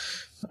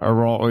 Our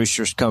raw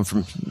oysters come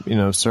from,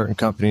 certain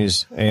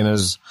companies, and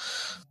as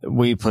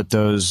we put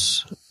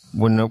those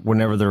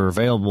whenever they're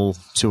available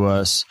to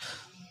us,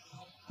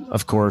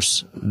 of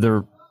course,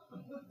 they're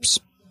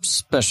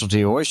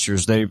specialty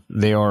oysters.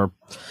 They are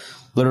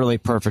literally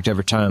perfect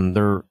every time.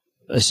 They're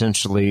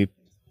essentially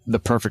the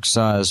perfect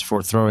size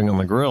for throwing on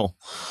the grill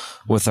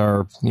with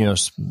our,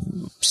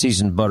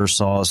 seasoned butter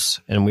sauce,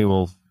 and we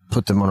will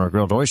put them on our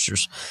grilled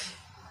oysters,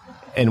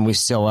 and we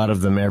sell out of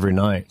them every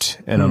night.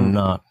 And I'm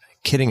not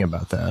kidding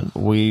about that.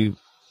 We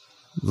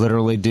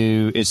literally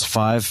do, it's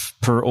 5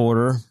 per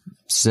order,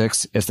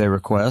 6 if they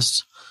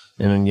request.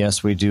 And then,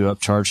 yes, we do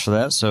upcharge for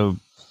that. So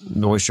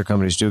the oyster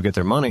companies do get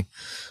their money,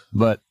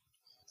 but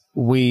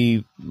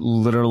we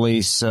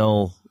literally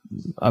sell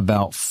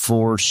about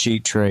 4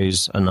 sheet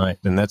trays a night.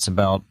 And that's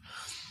about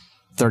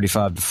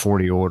 35 to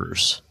 40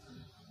 orders.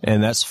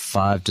 And that's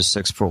 5 to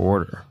 6 per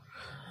order.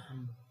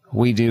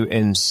 We do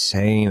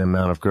insane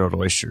amount of grilled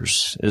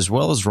oysters as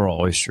well as raw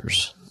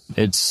oysters.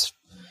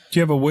 Do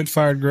you have a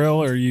wood-fired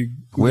grill, or you?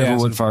 We have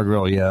a wood-fired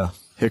grill, yeah.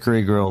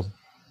 Hickory grill.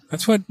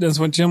 That's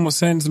what Jim was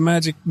saying. It's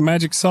the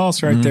magic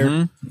sauce right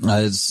there.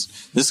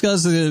 This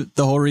guy's the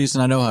whole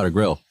reason I know how to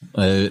grill.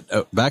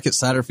 Back at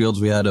Satterfield's,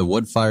 we had a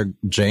wood-fired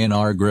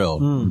J&R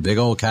grill, big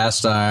old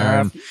cast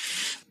iron.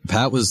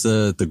 Pat was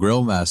the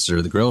grill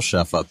master, the grill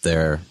chef up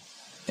there,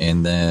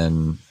 and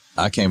then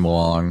I came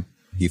along.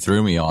 He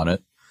threw me on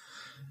it,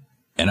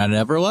 and I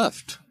never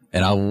left,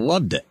 and I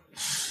loved it.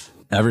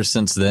 Ever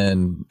since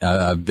then,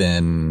 I've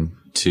been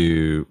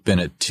been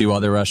at 2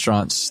 other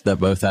restaurants that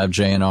both have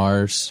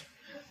J&Rs,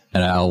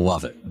 and I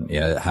love it.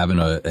 Yeah, having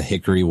a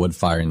hickory wood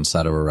fire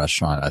inside of a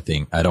restaurant,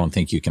 I don't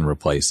think you can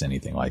replace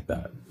anything like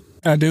that.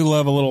 I do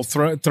love a little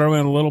throw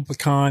in a little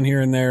pecan here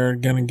and there,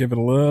 gonna give it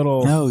a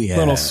little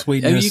little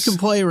sweetness. I mean, you can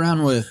play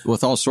around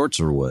with all sorts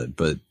of wood,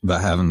 but by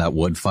having that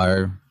wood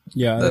fire,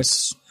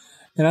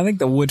 and I think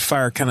the wood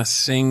fire kind of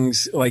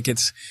sings like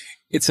it's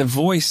a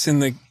voice in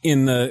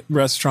the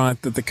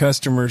restaurant that the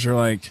customers are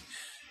like.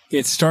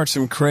 It starts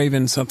them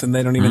craving something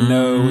they don't even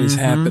know is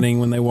happening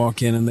when they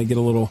walk in, and they get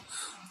a little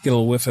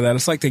whiff of that.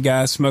 It's like the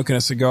guy smoking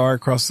a cigar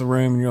across the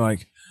room, and you're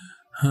like,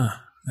 "Huh,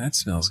 that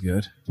smells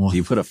good." Well,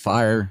 you put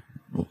a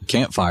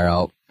campfire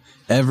out,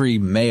 every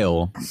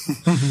male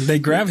they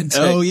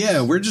gravitate. Oh yeah,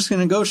 we're just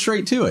gonna go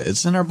straight to it.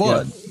 It's in our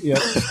blood. Yep.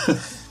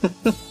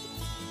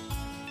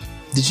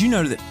 Did you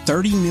know that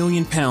 30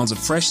 million pounds of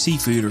fresh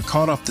seafood are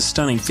caught off the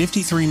stunning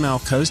 53-mile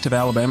coast of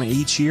Alabama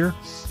each year?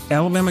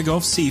 Alabama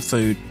Gulf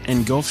Seafood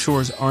and Gulf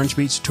Shores Orange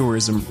Beach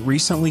Tourism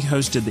recently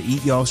hosted the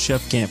EATYALL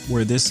Chef Camp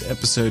where this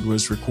episode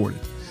was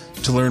recorded.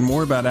 To learn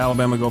more about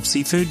Alabama Gulf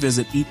Seafood,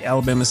 visit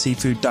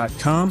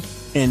eatalabamaseafood.com,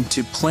 and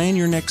to plan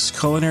your next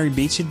culinary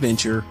beach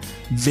adventure,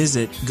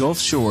 visit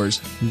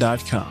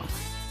gulfshores.com.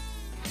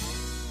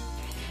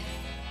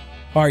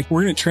 All right,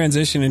 we're going to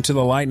transition into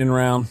the lightning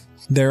round.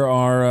 There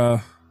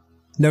are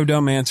no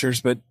dumb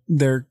answers, but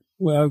there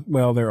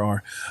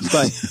are.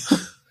 But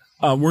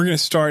we're going to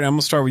start. I'm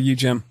going to start with you,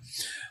 Jim.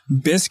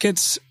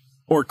 Biscuits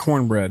or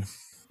cornbread?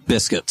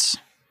 Biscuits.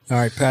 All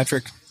right,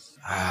 Patrick.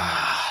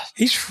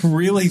 He's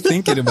really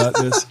thinking about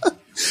this.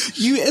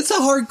 It's a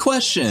hard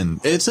question.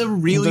 It's a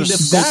really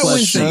difficult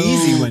question. That one's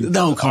the easy one.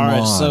 No, come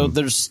on. So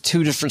there's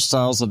 2 different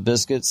styles of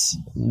biscuits.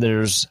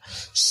 There's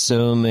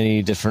so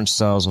many different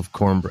styles of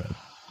cornbread,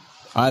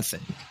 I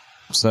think.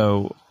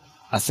 So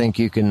I think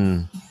you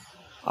can...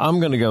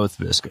 I'm going to go with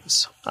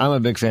biscuits. I'm a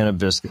big fan of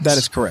biscuits. That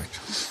is correct.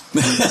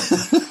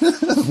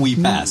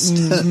 We passed.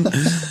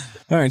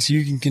 All right, so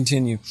you can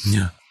continue.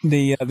 Yeah.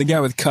 The guy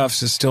with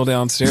cuffs is still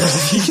downstairs.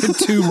 If you get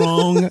 2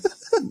 wrong,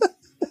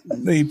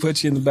 he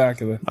puts you in the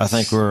back of it. I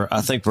think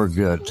we're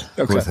good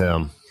with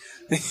him.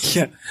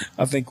 Yeah,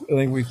 I think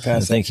we've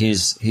passed. I think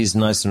he's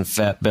nice and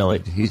fat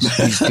bellied.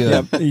 He's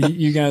good. Yep,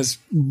 you guys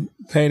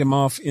paid him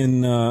off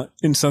in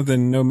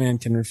something no man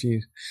can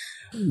refuse.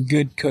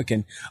 Good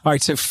cooking. All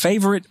right, so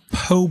favorite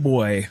po'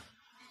 boy.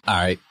 All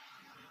right,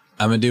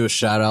 I'm gonna do a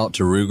shout out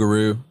to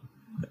Rougarou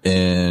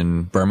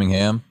in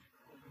Birmingham.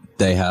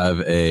 They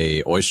have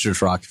a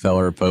Oysters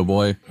Rockefeller po'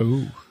 boy.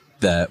 Ooh.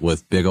 That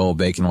with big old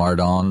bacon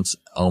lardons.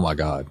 Oh my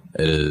God,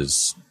 it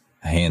is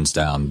hands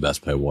down the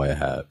best po' boy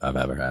I've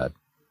ever had.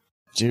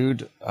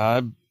 Dude,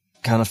 I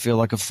kind of feel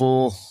like a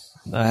fool.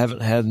 I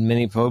haven't had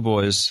many po'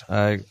 boys.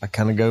 I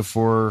kind of go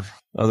for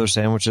other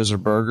sandwiches or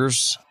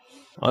burgers.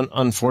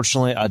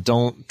 Unfortunately, I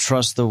don't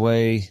trust the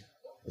way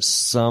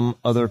some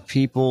other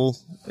people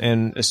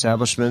and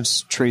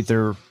establishments treat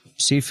their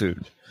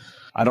seafood.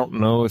 I don't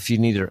know if you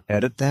need to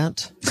edit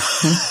that.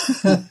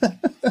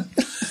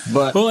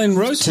 But and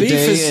roast beef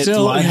is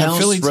still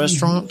Lighthouse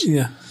Restaurant.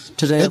 Yeah.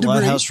 Today at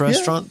Lighthouse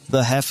Restaurant,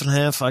 the half and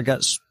half, I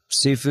got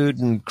seafood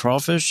and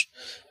crawfish.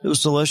 It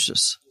was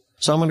delicious.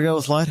 So I'm going to go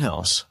with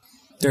Lighthouse.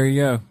 There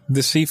you go.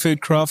 The seafood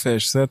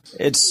crawfish. That's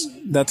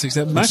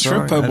acceptable. My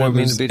shrimp po' boy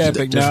was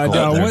epic. Now,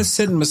 I was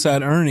sitting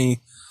beside Ernie,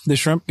 the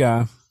shrimp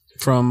guy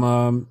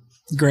from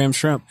Graham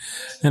Shrimp,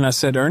 and I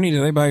said, "Ernie,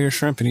 do they buy your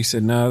shrimp?" And he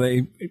said, "No."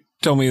 They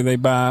told me they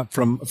buy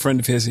from a friend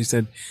of his. He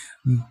said,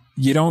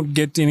 "You don't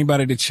get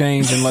anybody to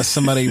change unless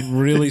somebody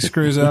really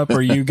screws up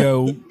or you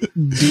go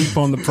deep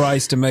on the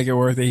price to make it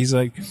worth it." He's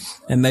like,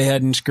 and they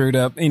hadn't screwed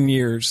up in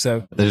years.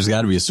 So there's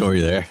got to be a story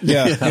there.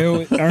 Yeah.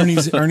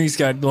 Ernie's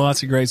got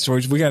lots of great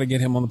stories. We got to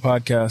get him on the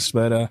podcast,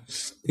 but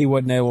he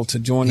wasn't able to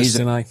join us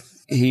tonight.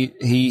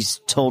 He's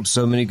told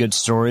so many good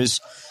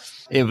stories.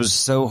 It was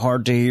so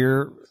hard to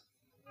hear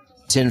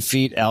 10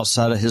 feet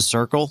outside of his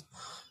circle,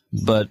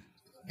 but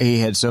he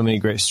had so many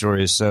great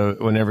stories. So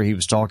whenever he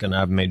was talking,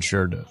 I've made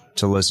sure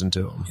to listen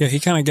to him. Yeah, he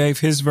kind of gave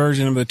his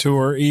version of the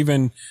tour,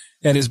 even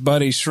at his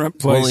buddy's shrimp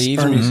place. Well,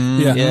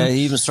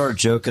 he even started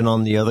joking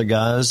on the other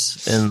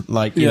guys. And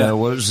what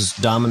was this,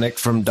 Dominic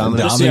from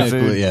Dominic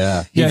Seafood?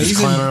 Yeah. He was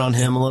clowning on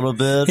him a little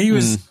bit. He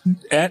was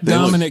at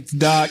Dominic's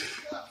dock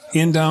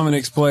in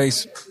Dominic's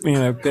place,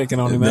 picking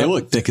on him. They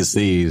look thick as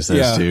thieves,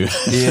 those two.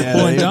 Yeah.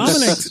 Well, and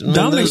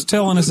Dominic's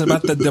telling us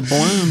about the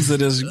doubloons that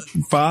his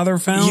father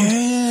found.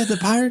 Yeah, the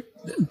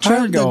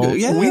pirate gold.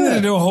 Yeah. We need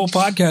to do a whole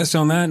podcast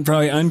on that and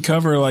probably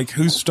uncover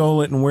who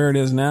stole it and where it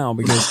is now,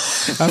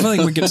 because I feel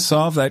like we could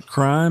solve that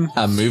crime.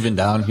 I'm moving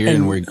down here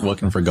and we're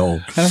looking for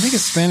gold. And I think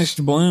it's Spanish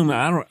doubloon.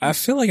 I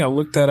feel like I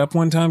looked that up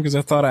one time because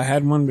I thought I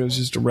had one, but it was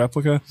just a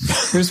replica.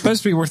 It was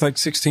supposed to be worth like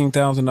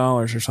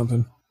 $16,000 or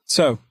something.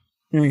 So,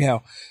 here we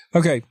go.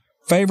 Okay.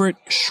 Favorite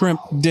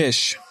shrimp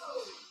dish.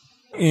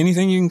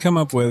 Anything you can come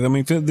up with. I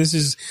mean, this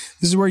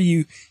is where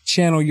you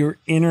channel your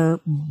inner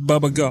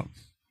Bubba Gump.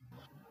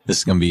 This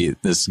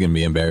is gonna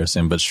be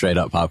embarrassing, but straight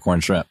up popcorn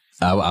shrimp.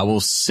 I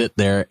will sit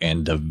there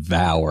and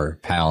devour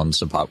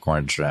pounds of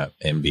popcorn shrimp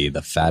and be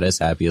the fattest,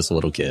 happiest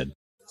little kid.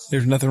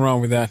 There's nothing wrong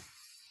with that.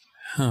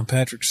 Huh,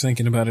 Patrick's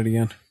thinking about it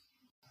again.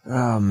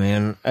 Oh,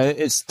 man.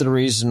 It's the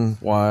reason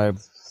why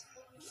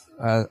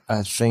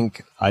I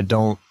think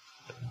I'm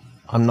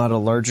not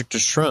allergic to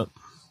shrimp.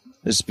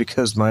 It's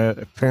because my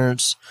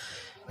parents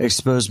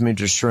exposed me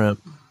to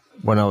shrimp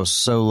when I was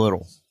so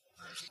little.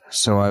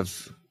 So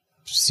I've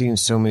seen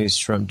so many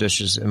shrimp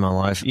dishes in my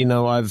life. You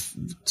know, I've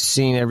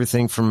seen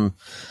everything from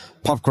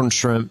popcorn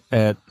shrimp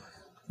at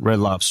Red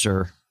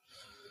Lobster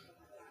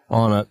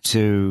on up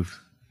to,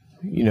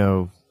 you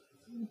know,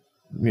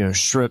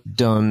 shrimp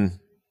done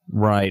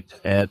right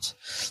at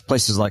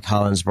places like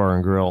Highlands Bar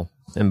and Grill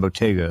and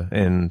Bottega,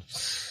 and,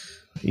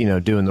 you know,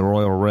 doing the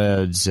Royal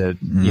Reds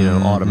at, you know,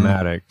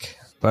 Automatic.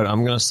 But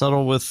I'm going to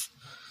settle with...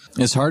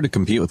 It's hard to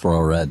compete with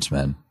Royal Reds,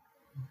 man.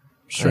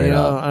 Straight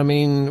up. I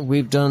mean,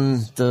 we've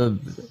done do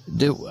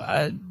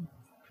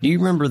you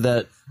remember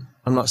that?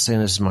 I'm not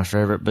saying this is my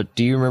favorite, but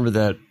do you remember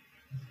that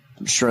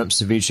shrimp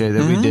ceviche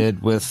that we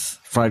did with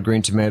fried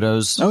green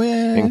tomatoes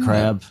and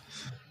crab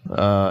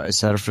at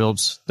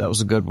Satterfield's? That was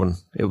a good one.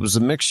 It was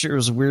a mixture. It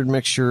was a weird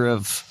mixture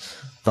of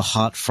the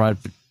hot fried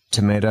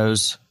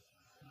tomatoes,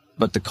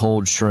 but the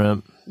cold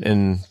shrimp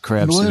and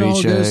crab ceviche. It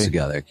all goes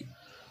together.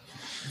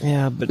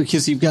 Yeah, but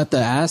because you've got the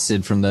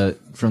acid from the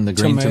green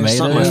tomatoes. It's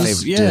not my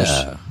favorite dish.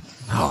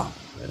 Oh,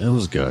 it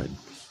was good.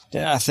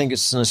 Yeah, I think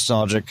it's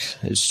nostalgic.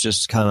 It's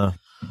just kind of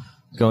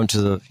going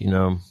to the, you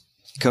know,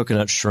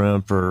 coconut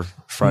shrimp or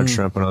fried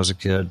shrimp when I was a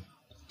kid.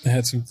 We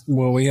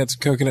had some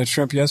coconut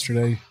shrimp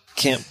yesterday.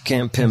 Can't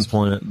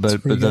pinpoint it,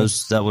 but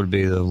that would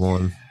be the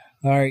one.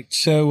 All right,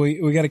 so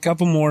we got a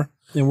couple more,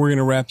 and we're going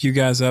to wrap you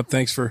guys up.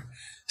 Thanks for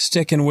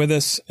sticking with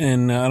us,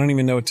 and I don't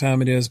even know what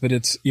time it is, but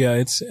it's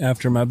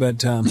after my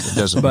bedtime. It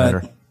doesn't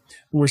matter.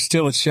 We're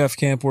still at Chef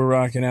Camp. We're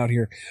rocking out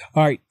here.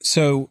 All right,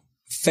 so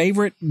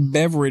favorite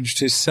beverage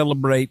to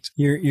celebrate?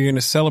 You're going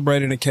to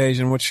celebrate an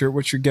occasion. What's your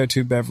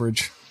go-to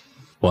beverage?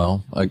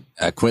 Well,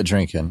 I quit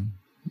drinking,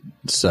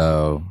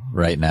 so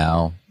right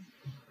now,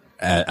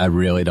 I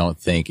really don't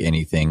think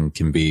anything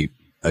can beat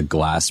a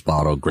glass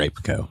bottle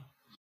Grape Co.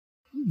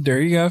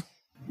 There you go.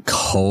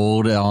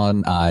 Cold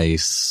on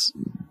ice,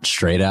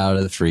 straight out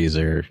of the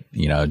freezer.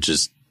 You know,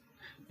 just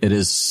it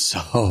is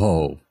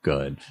so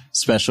good,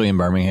 especially in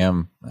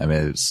Birmingham. I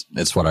mean,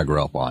 it's what I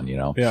grew up on. You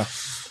know, yeah.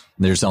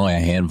 There's only a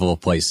handful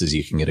of places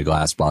you can get a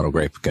glass bottle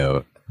Grape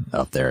Co.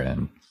 up there,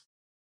 and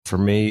for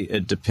me,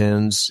 it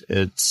depends.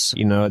 It's,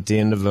 you know, at the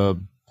end of a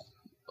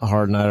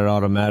hard night at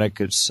Automatic,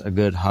 it's a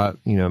good hot,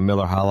 you know,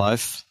 Miller High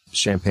Life,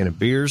 champagne and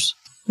beers.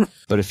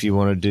 But if you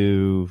want to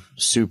do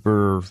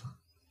super,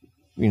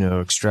 you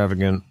know,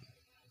 extravagant,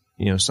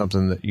 you know,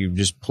 something that you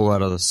just pull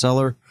out of the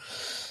cellar,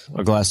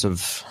 a glass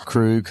of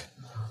Krug,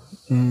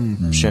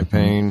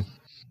 champagne,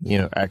 you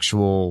know,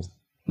 actual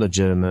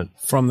legitimate.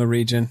 From the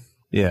region.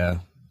 Yeah.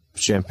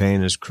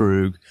 Champagne is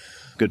Krug,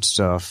 good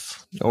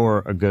stuff.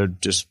 Or a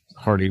good, just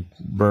hearty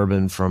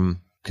bourbon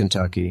from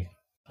Kentucky.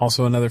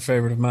 Also another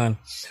favorite of mine.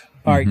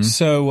 All right,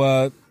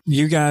 so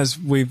you guys,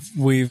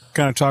 we've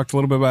kind of talked a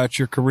little bit about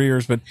your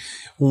careers, but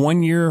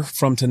 1 year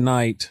from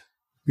tonight,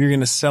 you're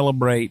going to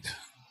celebrate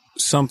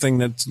something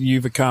that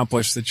you've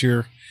accomplished, that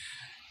you're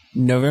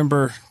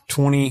November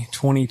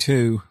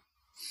 2022.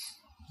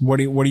 What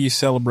are you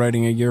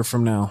celebrating a year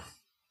from now?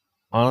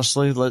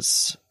 Honestly,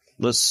 let's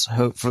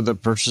hope for the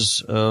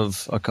purchase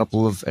of a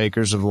couple of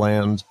acres of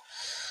land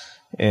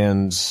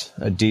and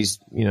a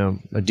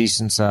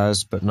decent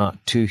size but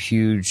not too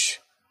huge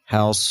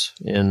house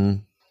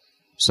in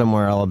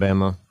somewhere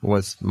Alabama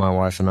with my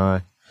wife and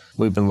I.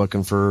 We've been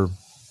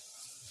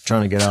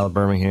trying to get out of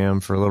Birmingham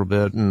for a little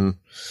bit and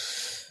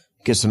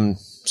get some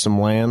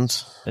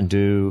land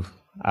and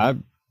I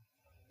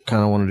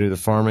kind of want to do the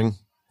farming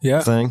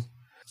thing.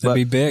 That'd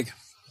be big.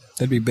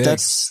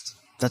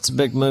 That's a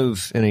big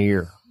move in a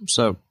year.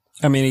 So,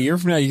 I mean, a year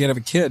from now, you could have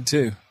a kid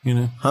too, you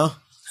know? Huh?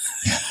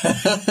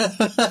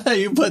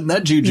 You putting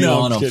that juju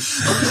on him.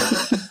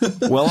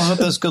 Well, I hope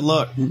that's good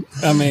luck.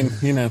 I mean,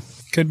 you know,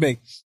 could be.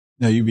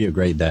 No, you'd be a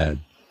great dad.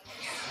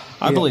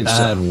 I believe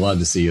so. I'd love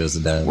to see you as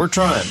a dad. We're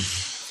trying.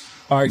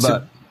 All right,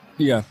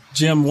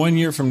 Jim, 1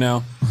 year from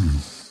now.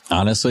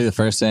 Honestly, the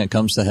first thing that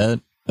comes to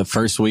head, the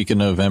first week in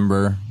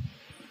November,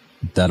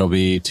 that'll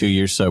be 2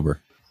 years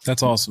sober.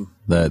 That's awesome.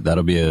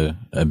 That'll be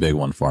a big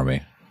one for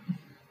me.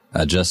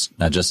 I just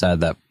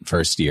had that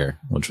first year,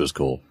 which was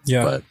cool.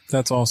 Yeah, but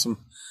that's awesome.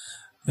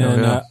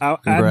 And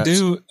I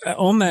do,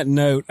 on that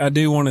note, I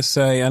do want to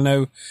say, I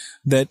know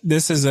that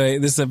this is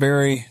a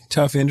very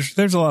tough industry.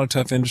 There's a lot of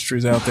tough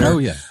industries out there. Oh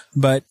yeah.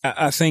 But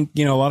I think,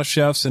 you know, a lot of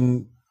chefs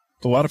and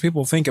a lot of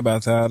people think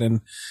about that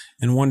and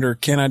wonder,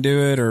 can I do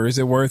it, or is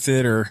it worth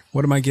it, or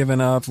what am I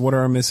giving up? What am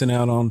I missing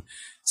out on?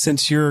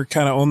 Since you're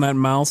kind of on that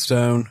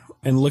milestone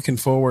and looking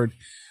forward,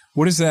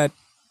 what is that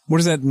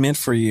meant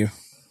for you?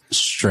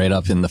 Straight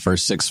up, in the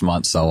first 6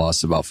 months, I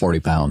lost about 40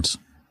 pounds.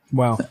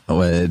 Wow.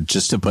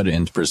 Just to put it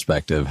into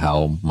perspective,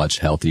 how much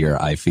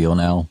healthier I feel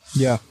now.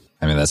 Yeah.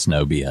 I mean, that's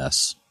no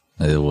BS.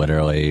 It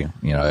literally,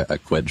 you know, I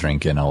quit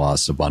drinking, I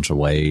lost a bunch of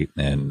weight,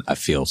 and I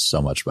feel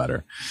so much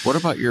better. What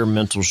about your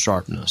mental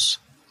sharpness?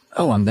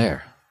 Oh, I'm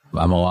there.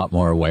 I'm a lot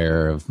more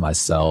aware of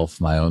myself,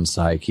 my own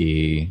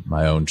psyche,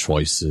 my own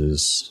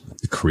choices,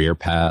 the career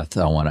path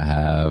I want to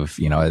have,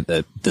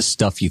 the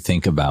stuff you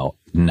think about,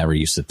 never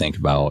used to think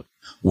about.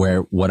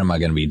 What am I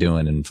going to be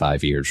doing in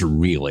 5 years?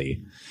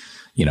 Really?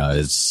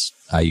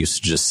 I used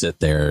to just sit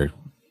there,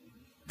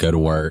 go to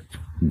work,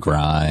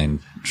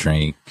 grind,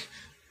 drink,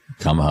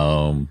 come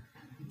home,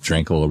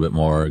 drink a little bit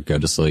more, go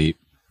to sleep,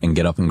 and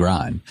get up and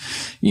grind.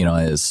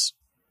 As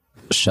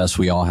chefs,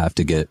 we all have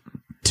to get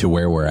to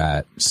where we're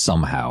at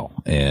somehow.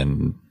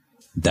 And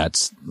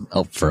that's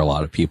for a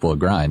lot of people a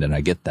grind. And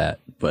I get that,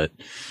 but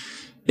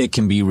it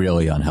can be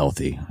really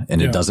unhealthy,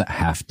 and it doesn't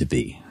have to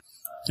be.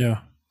 Yeah.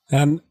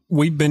 And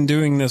we've been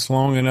doing this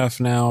long enough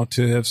now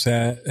to have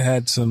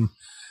had some,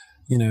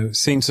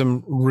 seen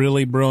some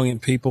really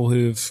brilliant people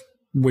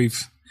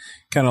we've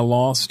kind of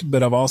lost,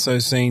 but I've also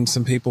seen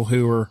some people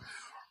who are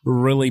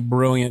really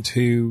brilliant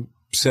who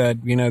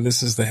said,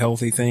 this is the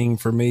healthy thing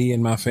for me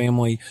and my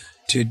family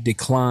to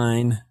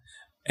decline.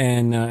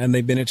 And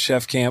they've been at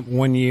chef camp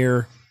 1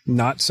 year,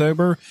 not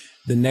sober,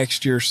 the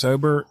next year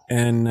sober,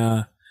 and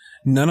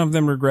none of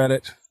them regret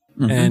it.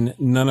 Mm-hmm. And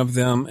none of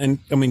them, and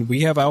I mean,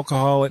 we have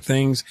alcohol at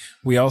things.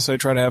 We also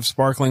try to have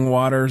sparkling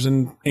waters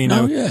and,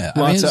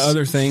 lots of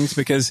other things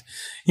because,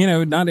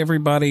 not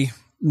everybody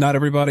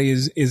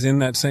is in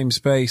that same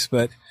space,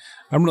 but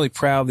I'm really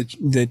proud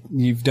that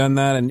you've done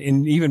that. And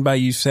even by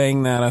you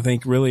saying that, I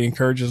think really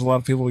encourages a lot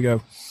of people to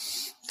go,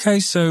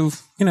 okay, so,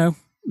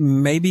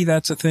 maybe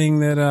that's a thing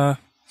that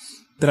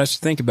I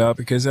should think about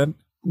because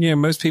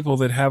most people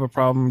that have a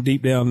problem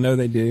deep down know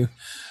they do,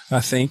 I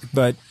think,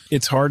 but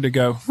it's hard to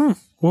go,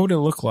 what would it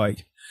look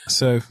like?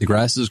 So the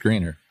grass is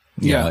greener.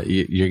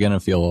 You're going to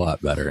feel a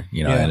lot better,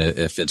 and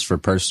if it's for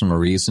personal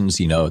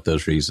reasons, what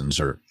those reasons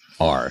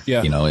are,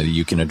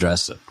 you can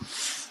address it.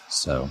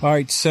 So, all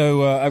right.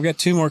 So, I've got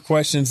two more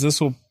questions. This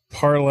will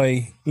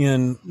parlay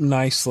in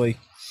nicely.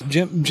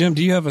 Jim,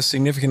 do you have a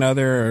significant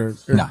other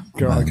or no?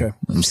 Girl? Okay.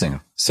 I'm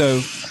single.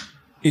 So,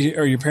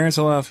 are your parents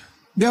alive?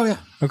 Yeah.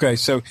 Okay.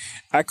 So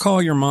I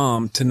call your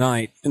mom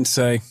tonight and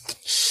say,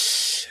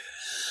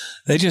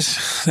 They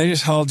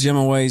just hauled Jim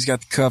away. He's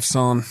got the cuffs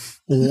on.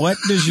 What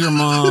does your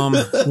mom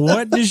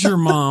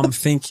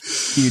think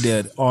you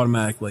did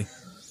automatically?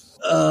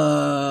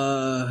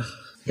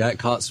 Got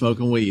caught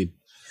smoking weed.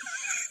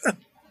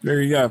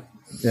 There you go.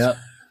 Yep.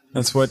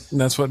 That's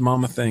what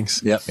mama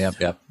thinks. Yep.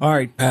 All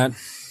right, Pat.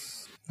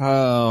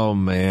 Oh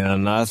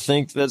man, I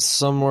think that's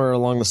somewhere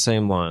along the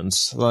same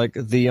lines. Like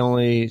the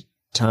only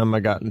time I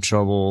got in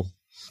trouble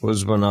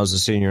was when I was a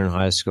senior in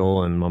high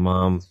school and my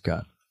mom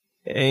got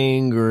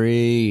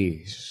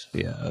angry.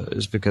 Yeah,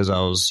 it's because I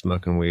was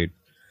smoking weed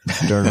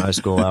during high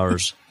school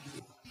hours.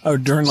 Oh,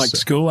 during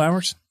school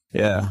hours?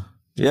 Yeah,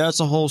 it's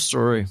a whole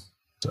story.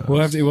 So.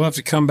 We'll have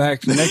to come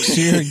back next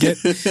year and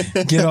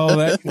get all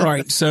that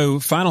right.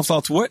 So, final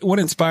thoughts. What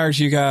inspires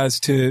you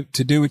guys to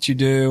do what you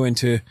do and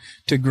to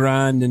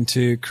grind and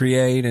to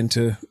create and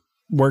to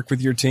work with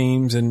your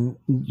teams and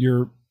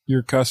your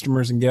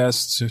customers and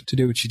guests to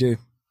do what you do?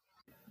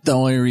 The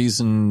only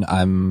reason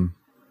I'm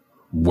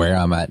where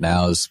I'm at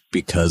now is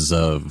because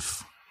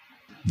of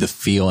the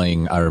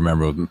feeling I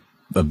remember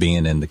of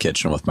being in the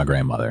kitchen with my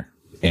grandmother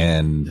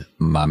and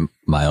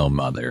my own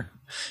mother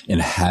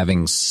and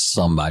having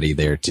somebody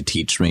there to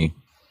teach me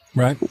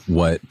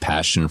what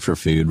passion for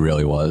food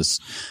really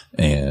was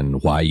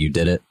and why you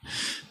did it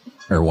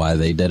or why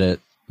they did it.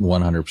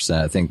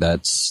 100%. I think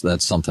that's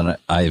something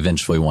I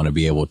eventually want to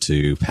be able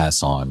to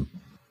pass on.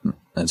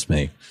 That's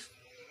me.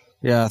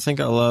 Yeah, I think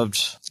I loved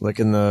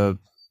licking the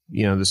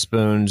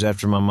spoons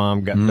after my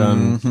mom got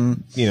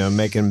done,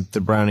 making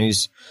the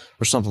brownies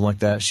or something like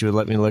that. She would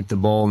let me lick the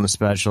bowl and the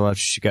spatula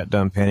after she got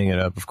done panning it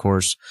up, of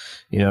course,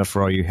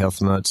 for all you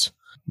health nuts.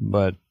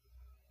 But,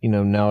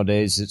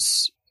 nowadays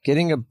it's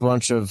getting a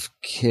bunch of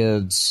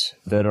kids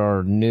that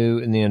are new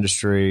in the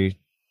industry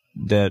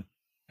that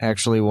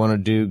actually want to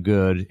do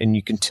good. And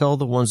you can tell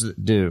the ones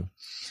that do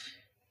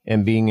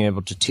and being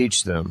able to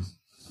teach them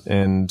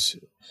and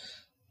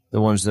the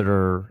ones that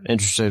are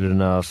interested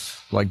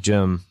enough, like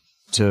Jim,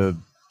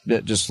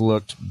 that just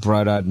looked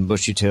bright-eyed and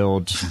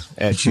bushy-tailed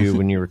at you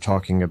when you were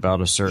talking about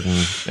a certain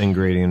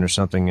ingredient or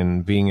something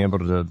and being able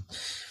to,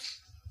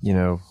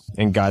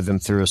 and guide them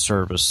through a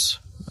service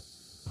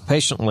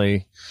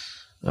patiently,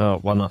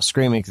 while not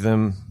screaming at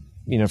them,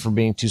 for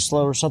being too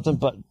slow or something,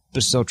 but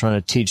still trying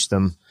to teach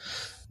them.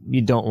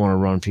 You don't want to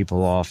run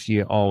people off.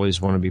 You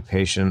always want to be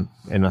patient.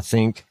 And I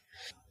think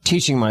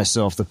teaching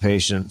myself the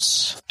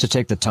patience to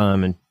take the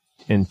time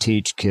and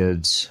teach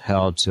kids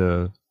how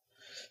to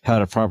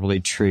properly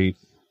treat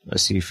a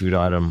seafood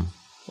item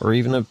or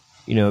even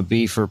a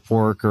beef or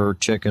pork or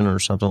chicken or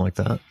something like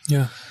that.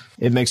 Yeah.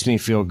 It makes me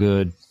feel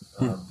good,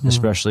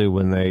 especially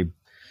when they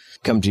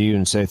come to you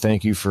and say,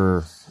 thank you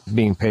for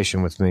being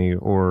patient with me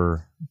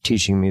or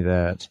teaching me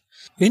that.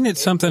 Isn't it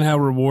something how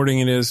rewarding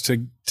it is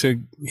to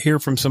hear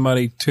from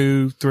somebody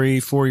 2, 3,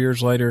 4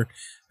 years later,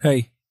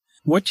 hey,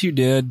 what you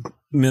did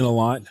meant a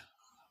lot.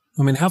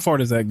 I mean, how far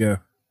does that go?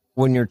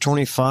 When you're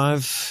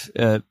 25,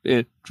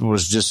 it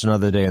was just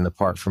another day in the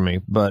park for me.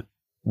 But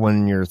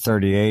when you're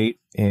 38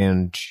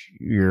 and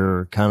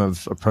you're kind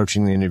of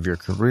approaching the end of your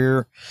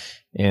career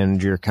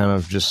and you're kind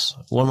of just,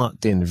 well,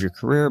 not the end of your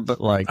career, but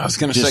like, I was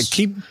going to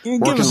say,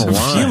 give us a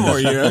few more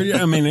years.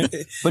 I mean,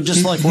 but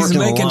just like he's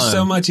making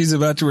so much, he's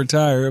about to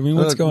retire. I mean,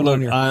 what's going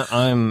on here?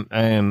 I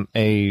am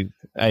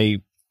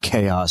a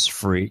chaos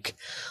freak.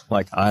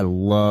 Like, I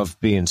love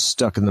being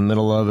stuck in the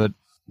middle of it.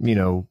 You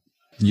know,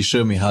 you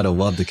showed me how to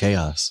love the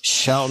chaos.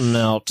 Shouting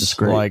out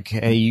like,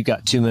 hey, you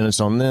got 2 minutes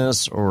on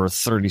this, or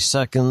 30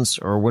 seconds,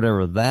 or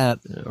whatever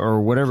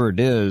it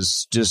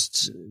is.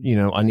 Just, you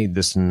know, I need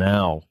this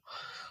now,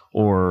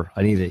 or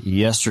I need it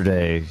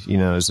yesterday, you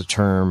know, is a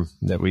term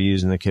that we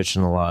use in the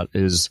kitchen a lot,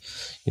 is,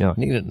 you know, I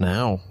need it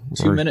now.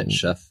 2 minutes,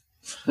 chef.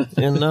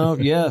 And no,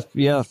 yeah.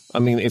 I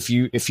mean, if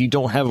you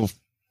don't have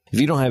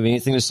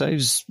anything to say,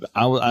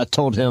 I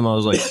told him, I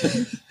was like,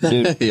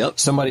 dude, yep.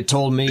 Somebody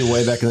told me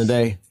way back in the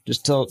day,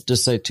 just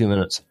say 2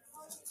 minutes.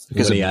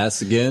 Because when he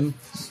asks again,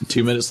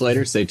 2 minutes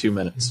later, say 2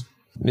 minutes.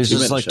 It's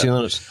just like 2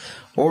 minutes.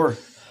 Or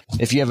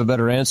if you have a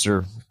better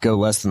answer, go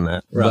less than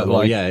that. Right.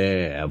 Well,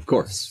 yeah, of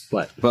course.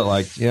 But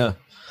like, yeah.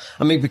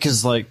 I mean,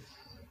 because like,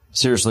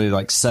 seriously,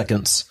 like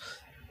seconds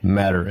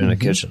matter in a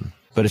kitchen.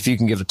 But if you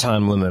can give a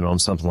time limit on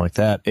something like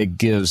that, it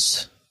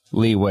gives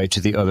leeway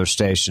to the other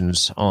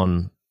stations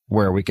on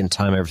where we can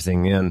time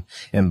everything in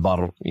and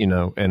bottle, you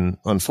know, and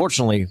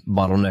unfortunately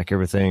bottleneck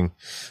everything,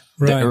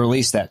 or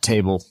release that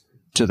table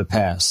to the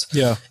pass,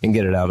 and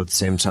get it out at the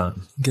same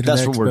time.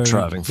 That's what we're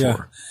striving for.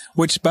 Yeah.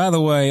 Which, by the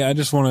way, I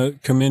just want to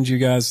commend you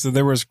guys. So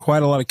there was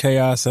quite a lot of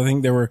chaos. I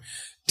think there were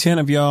 10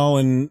 of y'all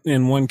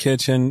in one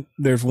kitchen.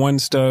 There's one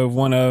stove,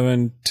 one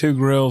oven, 2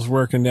 grills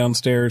working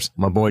downstairs.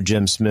 My boy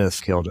Jim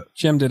Smith killed it.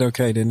 Jim did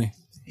okay, didn't he?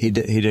 He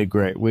did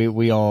great. He's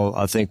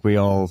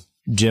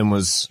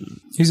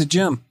a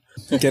Jim.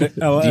 Get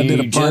it? I did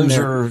a pun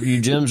there.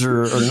 You Jims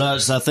are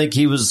nuts. I think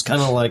he was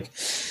kind of like,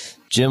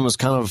 Jim was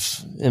kind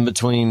of in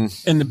between.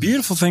 And the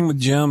beautiful thing with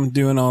Jim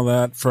doing all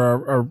that for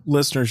our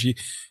listeners, you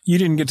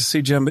didn't get to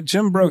see Jim, but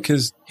Jim broke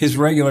his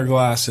regular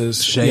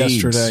glasses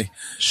yesterday.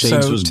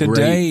 Shades so was today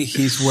great.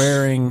 He's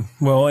wearing,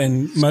 well,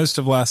 and most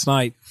of last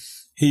night,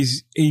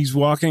 he's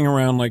walking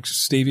around like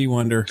Stevie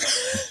Wonder.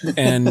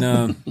 And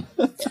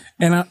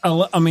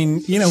I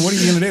mean, you know, what are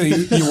you going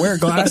to do? You wear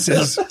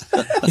glasses.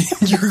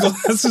 Your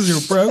glasses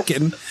are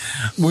broken.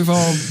 We've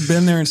all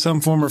been there in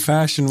some form or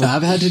fashion.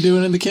 I've had to do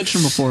it in the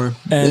kitchen before.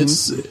 And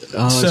it's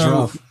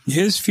rough.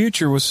 His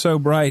future was so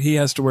bright, he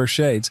has to wear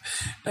shades.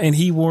 And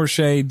he wore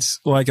shades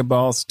like a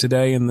boss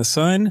today in the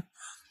sun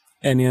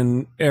and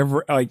in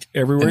everywhere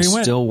he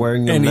went. Still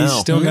wearing them and now. He's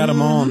still got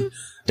them on.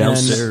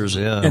 Downstairs,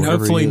 And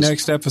hopefully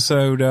next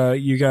episode,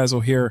 you guys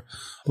will hear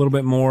a little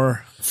bit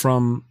more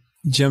from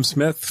Jim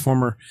Smith,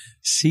 former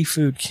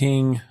seafood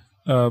king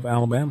of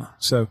Alabama.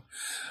 So,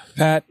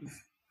 Pat,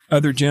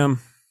 other Jim.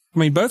 I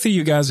mean, both of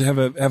you guys have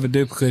a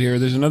duplicate here.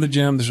 There's another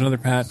Jim. There's another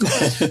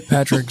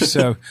Patrick.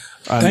 So,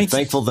 I'm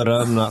thankful that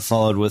I'm not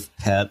followed with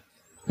Pat.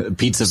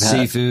 Pizza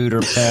Pat. Seafood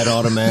or Pat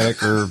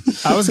Automatic or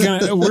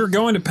we're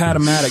going to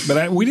Pat-O-Matic,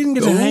 but we didn't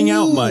get to hang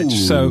out much.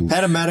 So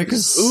Pat-O-Matic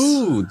is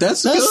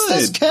that's good.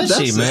 That's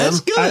catchy, man. That's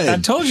good. I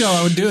told y'all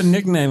I would do a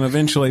nickname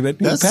eventually, but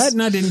Pat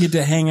and I didn't get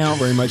to hang out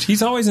very much.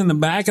 He's always in the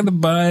back of the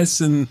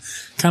bus and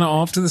kind of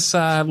off to the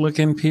side,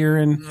 looking,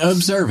 peering,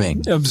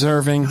 observing.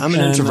 I'm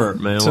an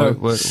introvert, man. So,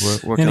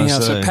 what can I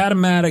say? So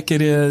Pat-O-Matic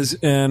it is,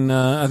 and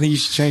I think you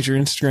should change your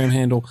Instagram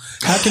handle.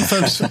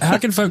 How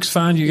can folks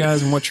find you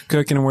guys and what you're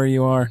cooking and where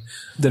you are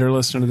that are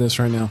listening to this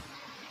right now?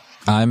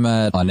 I'm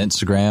on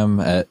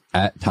Instagram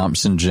at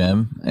Thompson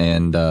Jim,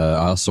 and I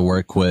also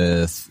work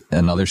with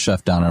another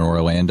chef down in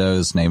Orlando.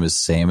 His name is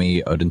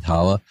Sammy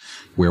Odentala.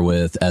 We're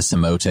with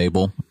SMO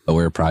Table.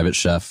 We're a private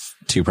chef,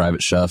 2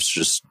 private chefs,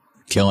 just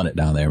killing it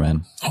down there,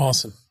 man.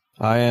 Awesome.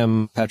 I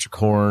am Patrick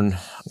Horn.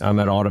 I'm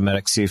at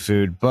Automatic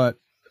Seafood, but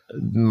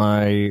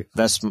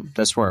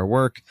that's where I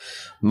work.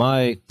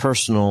 My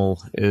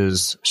personal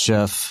is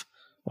chef,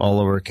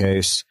 all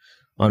lowercase,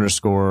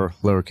 _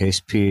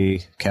 lowercase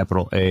p,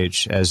 capital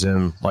H, as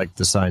in like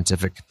the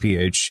scientific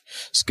pH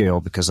scale,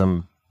 because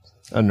I'm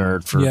a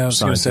nerd for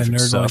scientific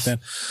stuff. Like that.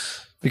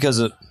 Because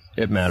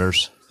it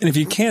matters. And if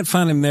you can't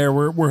find him there,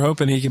 we're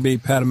hoping he can be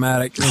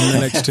Pat-O-Matic in the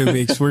next 2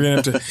 weeks. We're gonna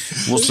have to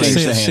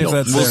see if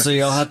that's We'll there.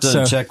 see. I'll have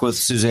to check with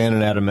Suzanne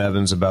and Adam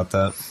Evans about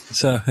that.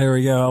 So there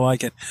we go. I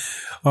like it.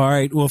 All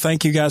right. Well,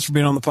 thank you guys for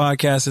being on the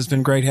podcast. It's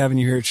been great having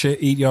you here at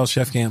Eat Y'all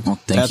Chef Camp. Well,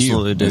 thank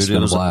Absolutely, you. dude. It's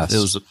been a blast.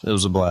 It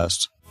was a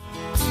blast.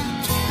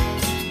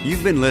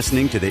 You've been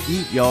listening to the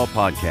Eat Y'all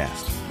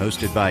podcast,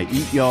 hosted by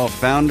Eat Y'all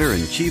founder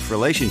and chief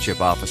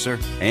relationship officer,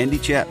 Andy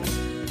Chapman.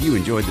 If you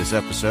enjoyed this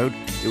episode,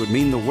 it would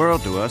mean the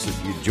world to us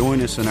if you'd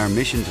join us in our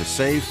mission to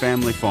save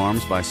family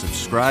farms by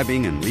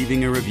subscribing and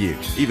leaving a review.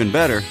 Even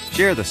better,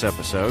 share this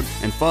episode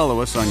and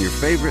follow us on your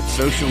favorite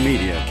social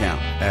media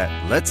account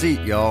at Let's Eat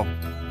Y'all.